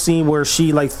nice little scene where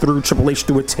she like threw Triple H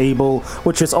through a table,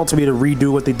 which is ultimately to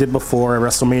redo what they did before at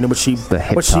WrestleMania, which she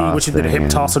did a hip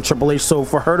toss of Triple H. So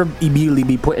for her to immediately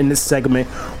be put in this segment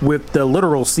with the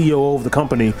literal COO of the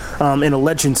company and a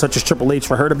legend such as Triple H,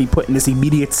 for her to be put in this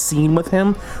immediate scene with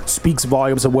him speaks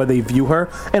volumes of where they view her.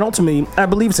 And ultimately, I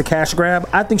believe it's a cash grab.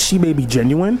 I think she may be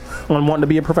genuine on wanting to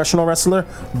be a professional wrestler,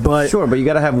 but sure, but you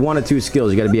got to have one of two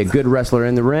skills. You got to be a good wrestler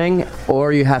in the ring,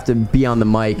 or you have to be on the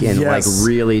mic and like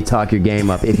really talk your game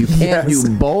up. If you can't do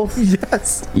both,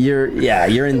 you're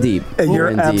in deep.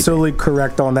 You're absolutely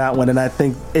correct on that one, and I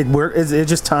think it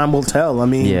just time will tell. I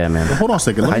mean, yeah, man. Well, hold on a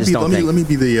second. Let me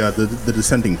be the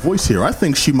dissenting voice here. I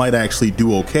think she might actually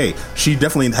do okay. She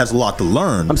definitely has a lot to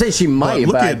learn. I'm saying she might,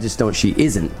 but I just don't. She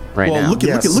isn't right now. Look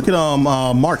at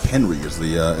Mark Henry as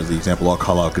the example I'll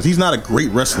call out, because he's not a great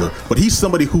wrestler, but he's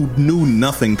somebody who knew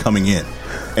nothing coming in,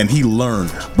 and he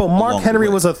learned. But Mark Henry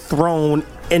was a throne.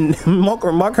 And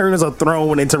Mark Henry was a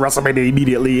thrown into WrestleMania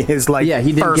immediately. His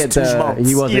he didn't get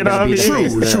he wasn't going to be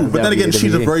true. But then again,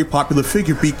 she's a very popular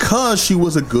figure because she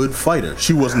was a good fighter.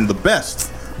 She wasn't the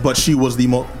best, but she was the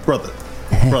brother.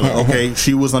 Okay,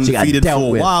 she was undefeated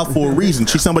for a while for a reason.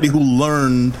 She's somebody who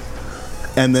learned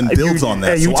and then builds on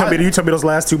that. You tell me those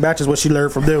last two matches what she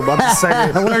learned from them. I'm just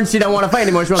saying. I learned she don't want to fight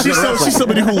anymore. She's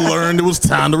somebody who learned it was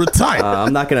time to retire.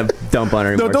 I'm not gonna dump on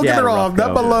her anymore. No, don't get her off.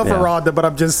 Not my love for Ronda, but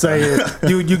I'm just saying,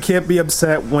 you can't be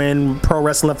upset when pro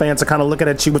wrestling fans are kind of looking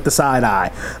at you with the side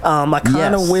eye. I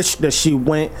kind of wish that she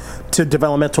went to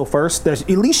developmental first. At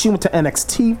least she went to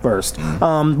NXT first,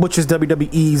 which is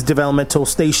WWE's developmental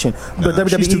station. But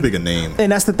WWE, she's too big a name,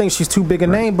 and that's the thing. She's too big a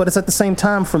name. But it's at the same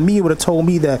time, for me, it would have told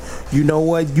me that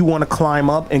what, you want to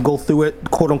climb up and go through it,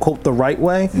 quote unquote, the right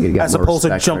way, as opposed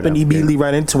to jumping immediately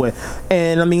right into it.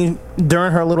 And I mean,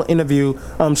 during her little interview,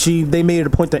 they made it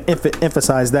a point to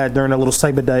emphasize that during a little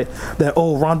segment that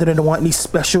Ronda didn't want any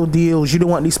special deals. You didn't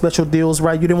want any special deals,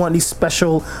 right? You didn't want any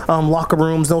special locker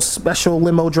rooms, no special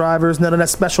limo drivers, none of that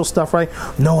special stuff, right?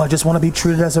 No, I just want to be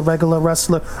treated as a regular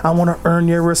wrestler. I want to earn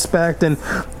your respect. And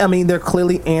I mean, they're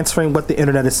clearly answering what the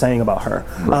internet is saying about her.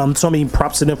 So I mean,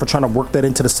 props to them for trying to work that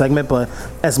into the segment. But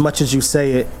as much as you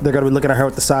say it, they're going to be looking at her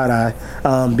with the side eye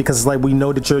because it's like, we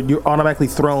know that you're automatically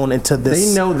thrown into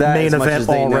this main event already.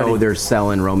 They know already. They're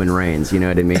selling Roman Reigns. You know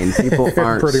what I mean? People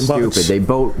aren't stupid. They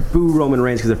boo Roman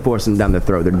Reigns because they're forcing him down their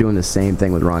throat. They're doing the same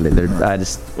thing with Ronda. I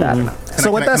don't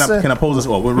know. Can I pose this?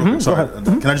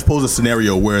 Can I just pose a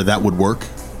scenario where that would work?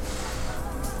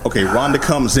 Okay, Ronda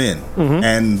comes in,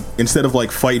 and instead of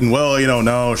like fighting,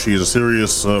 no, she's a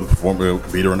serious performer,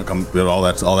 competer, and all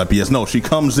that BS. No, she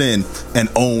comes in and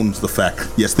owns the fact.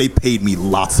 Yes, they paid me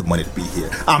lots of money to be here.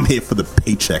 I'm here for the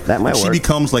paycheck. That might work. She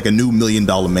becomes like a new $1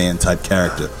 Million Man type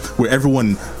character, where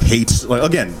everyone hates. Like,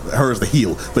 again, her as the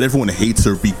heel, but everyone hates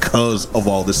her because of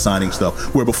all this signing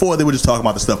stuff. Where before they were just talking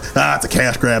about the stuff. It's a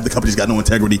cash grab. The company's got no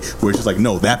integrity. Where it's just like,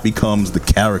 no, that becomes the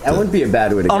character. That wouldn't be a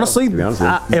bad way to honestly, go.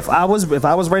 Honestly, if I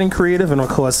was writing creative, and of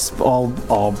course all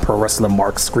pro wrestling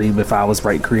marks scream if I was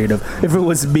writing creative. If it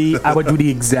was me, I would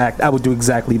do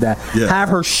exactly that. Yeah. Have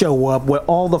her show up with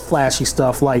all the flashy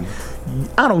stuff, like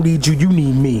I don't need you, you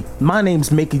need me. My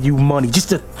name's making you money. Just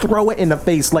to throw it in the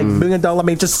face like $1 Million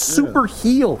Man, just super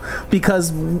heel.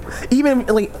 Because even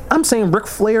like I'm saying Ric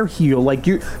Flair heel, like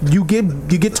you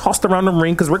get tossed around the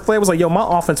ring because Ric Flair was like, yo, my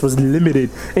offense was limited,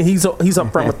 and he's up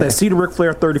front with that. See the Ric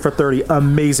Flair 30 for 30,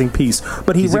 amazing piece.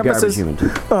 But he references he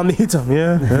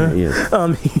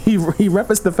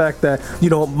referenced the fact that, you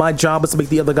know, my job is to make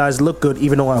the other guys look good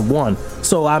even though I won.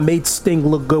 So I made Sting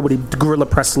look good when he gorilla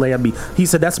press slammed me. He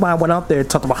said that's why I went out there and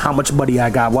talked about how much money I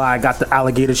got, why I got the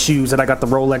alligator shoes and I got the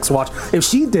Rolex watch. If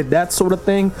she did that sort of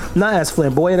thing, not as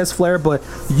flamboyant as Flair, but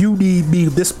you need me.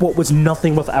 This sport was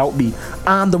nothing without me.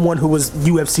 I'm the one who was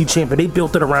UFC champion. They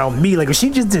built it around me. Like if she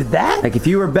just did that, like if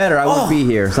you were better, I would be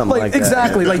here. Something like that.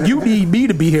 Exactly. Like you need me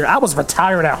to be here. I was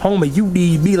retiring at home and you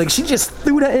need me. Like she just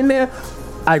threw that in there.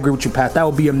 I agree with you, Pat. That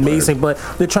would be amazing. Right.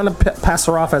 But they're trying to pass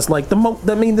her off as like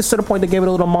this to the point they gave it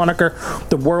a little moniker,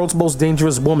 the world's most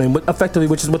dangerous woman, effectively,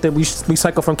 which is what they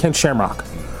recycle from Ken Shamrock.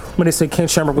 When they say Ken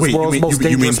Shamrock was the world's most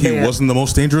dangerous man. You mean he wasn't the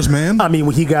most dangerous man? I mean,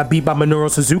 when he got beat by Minoru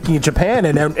Suzuki in Japan,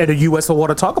 and the U.S. will want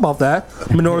to talk about that.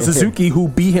 Minoru Suzuki, who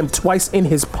beat him twice in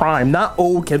his prime. Not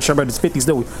old Ken Shamrock in his 50s,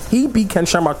 though. He beat Ken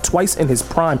Shamrock twice in his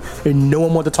prime, and no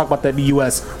one wanted to talk about that in the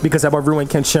U.S. because that would ruin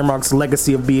Ken Shamrock's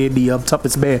legacy of being the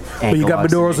toughest man. But you got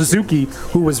Minoru Suzuki,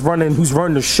 who's running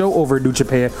the show over in New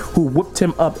Japan, who whipped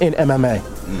him up in MMA.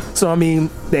 So, I mean,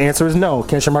 the answer is no.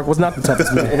 Ken Shamrock was not the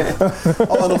toughest man.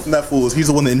 All I know from that fool is he's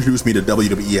the one that introduced me to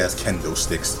WWE as kendo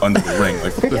sticks under the ring.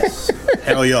 Like,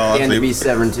 hell yeah. And to be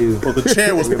 7'2". Well, the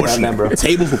chair was pushing it. The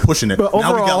tables were pushing it. But overall,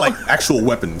 now we got like actual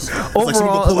weapons.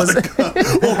 Overall, it was like my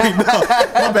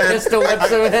bad.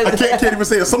 I can't even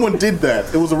say it. Someone did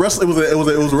that. It was a wrestling. It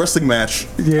was a wrestling match.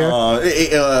 Yeah.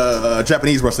 A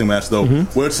Japanese wrestling match though,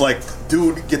 where it's like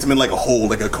dude gets him in like a hole,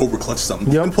 like a cobra clutch or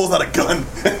something, and pulls out a gun.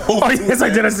 Yes, I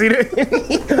did. I seen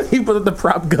it. He put up the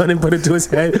prop gun and put it to his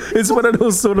head. It's one of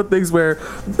those sort of things where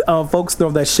folks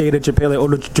throw that shade at Japan, like, oh,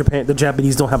 the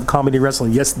Japanese don't have comedy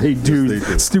wrestling. Yes, they do. Yes,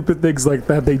 they do. Stupid things like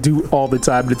that they do all the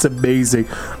time, and it's amazing.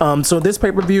 So this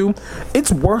pay-per-view,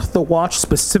 it's worth the watch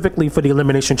specifically for the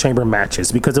Elimination Chamber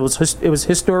matches because it was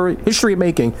history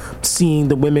making. Seeing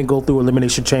the women go through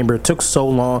Elimination Chamber, it took so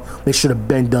long. They should have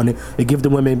been done it. They give the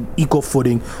women equal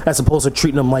footing as opposed to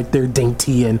treating them like they're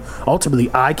dainty and ultimately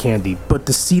eye candy. But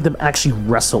to see them actually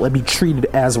wrestle and be treated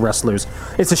as wrestlers,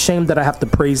 it's a shame that I have to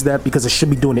praise that because I should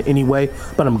be doing it anyway,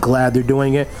 but I'm glad they're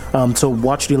doing it. So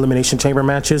watch the Elimination Chamber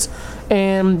matches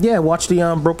and watch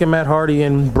the Broken Matt Hardy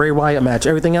and Bray Wyatt match.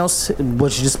 Everything else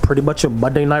was just pretty much a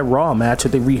Monday Night Raw match that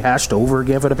they rehashed over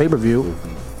again for the pay-per-view.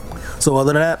 So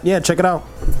other than that, check it out.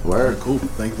 Word, cool.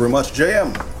 Thank you very much,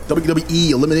 JM.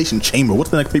 WWE Elimination Chamber. What's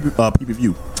the next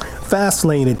pay-per-view?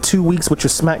 Fastlane in 2 weeks with your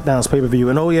SmackDown's pay-per-view.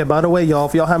 And by the way, y'all,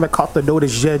 if y'all haven't caught the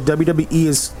notice yet, WWE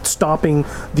is stopping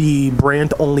the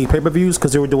brand-only pay-per-views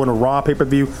because they were doing a Raw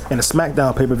pay-per-view and a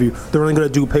SmackDown pay-per-view. They're only going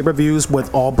to do pay-per-views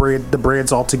with the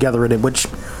brands all together in it, which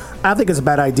I think is a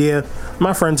bad idea.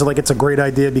 My friends are like, it's a great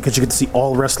idea because you get to see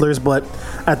all wrestlers, but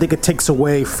I think it takes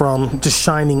away from the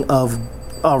shining of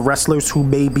wrestlers who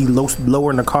may be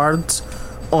lower in the cards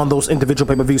on those individual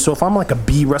pay-per-views. So if I'm like a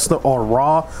B wrestler or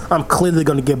Raw, I'm clearly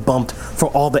going to get bumped for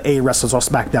all the A wrestlers on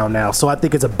SmackDown now. So I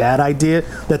think it's a bad idea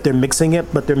that they're mixing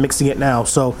it, but they're mixing it now.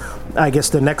 So I guess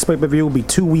the next pay-per-view will be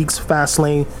 2 weeks,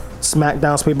 Fastlane,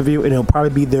 SmackDown's pay-per-view, and it'll probably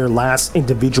be their last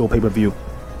individual pay-per-view.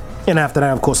 And after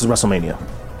that, of course, is WrestleMania.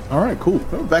 All right, cool.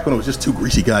 Remember back when it was just two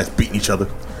greasy guys beating each other?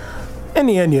 In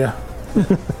the end, yeah.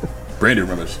 Brandy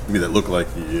remembers me that looked like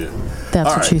That's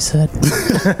all what she said.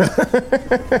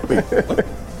 Wait, what?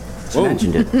 She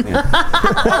mentioned it. Yeah.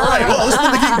 All right, well, this is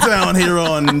the Geekdown here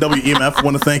on WEMF. I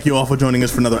want to thank you all for joining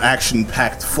us for another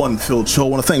action-packed, fun-filled show. I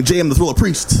want to thank JM the Thriller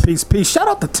Priest. Peace. Shout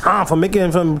out to Tom for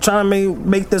trying to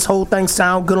make this whole thing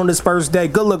sound good on this first day.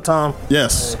 Good luck, Tom.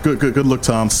 Yes, good look,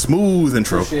 Tom. Smooth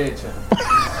intro. Appreciate you.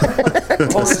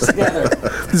 Hold it together.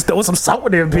 Just throw some salt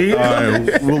in there, Pete. All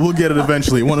right, we'll get it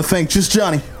eventually. I want to thank Just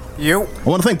Johnny. Yep. I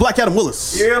want to thank Black Adam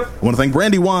Willis. Yep. I want to thank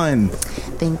Brandy Wine.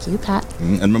 Thank you, Pat.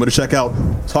 And remember to check out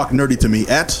Talk Nerdy to Me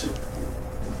at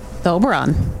The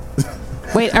Oberon.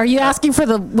 Wait, are you asking for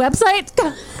the website?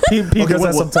 He does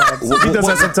that sometimes. He does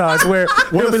that sometimes where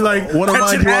he'll be like, want to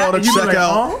remind you all to check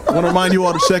out. Want to remind you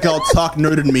all to check out Talk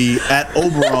Nerd and Me at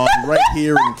Oberon right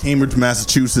here in Cambridge,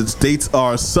 Massachusetts. Dates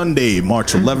are Sunday,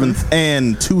 March 11th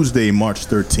and Tuesday, March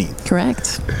 13th.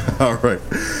 Correct. All right.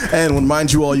 And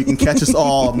remind you all, you can catch us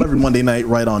all every Monday night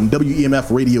right on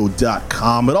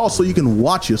WEMFradio.com. But also you can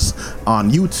watch us on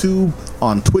YouTube,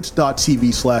 on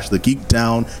twitch.tv/The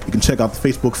Geekdown. You can check out the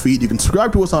Facebook feed. You can subscribe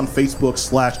subscribe to us on Facebook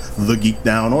 /The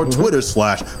Geekdown or Twitter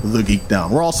 /The Geekdown.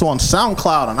 We're also on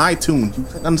SoundCloud, on iTunes,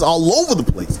 and all over the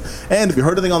place. And if you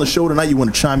heard anything on the show tonight you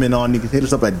want to chime in on, you can hit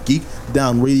us up at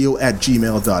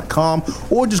geekdownradio@gmail.com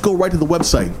or just go right to the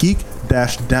website,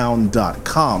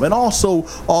 geek-down.com. And also,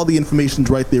 all the information's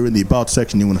right there in the About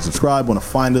section. You want to subscribe, want to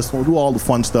find us, we'll do all the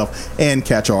fun stuff and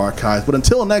catch our archives. But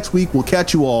until next week, we'll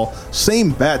catch you all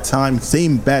same bad time,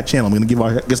 same bad channel. I'm going to give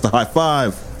our guest a high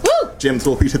five. Woo! Jim,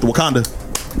 throw a piece, hit the Wakanda.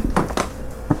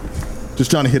 Just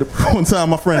trying to hit it one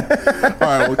time, my friend. All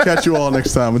right, we'll catch you all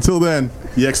next time. Until then,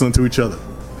 be excellent to each other.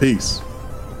 Peace.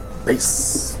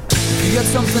 Peace. You got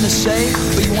something to say,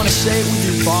 but you want to say it with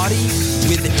your body,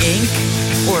 with ink,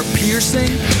 or a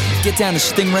piercing? Get down to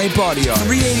Stingray Body Art,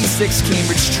 386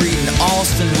 Cambridge Street in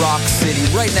Allston, Rock City,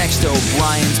 right next to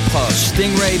O'Brien's Pub.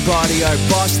 Stingray Body Art,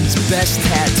 Boston's best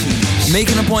tattoos.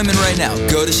 Make an appointment right now.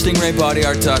 Go to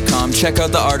stingraybodyart.com, check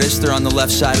out the artists. They're on the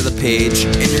left side of the page,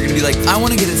 and you're going to be like, I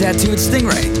want to get a tattoo at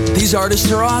Stingray. These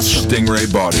artists are awesome.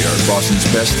 Stingray Body Art, Boston's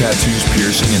best tattoos,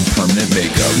 piercing, and permanent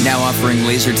makeup. Now offering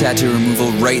laser tattoo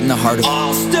removal right in the heart of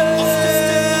Austin.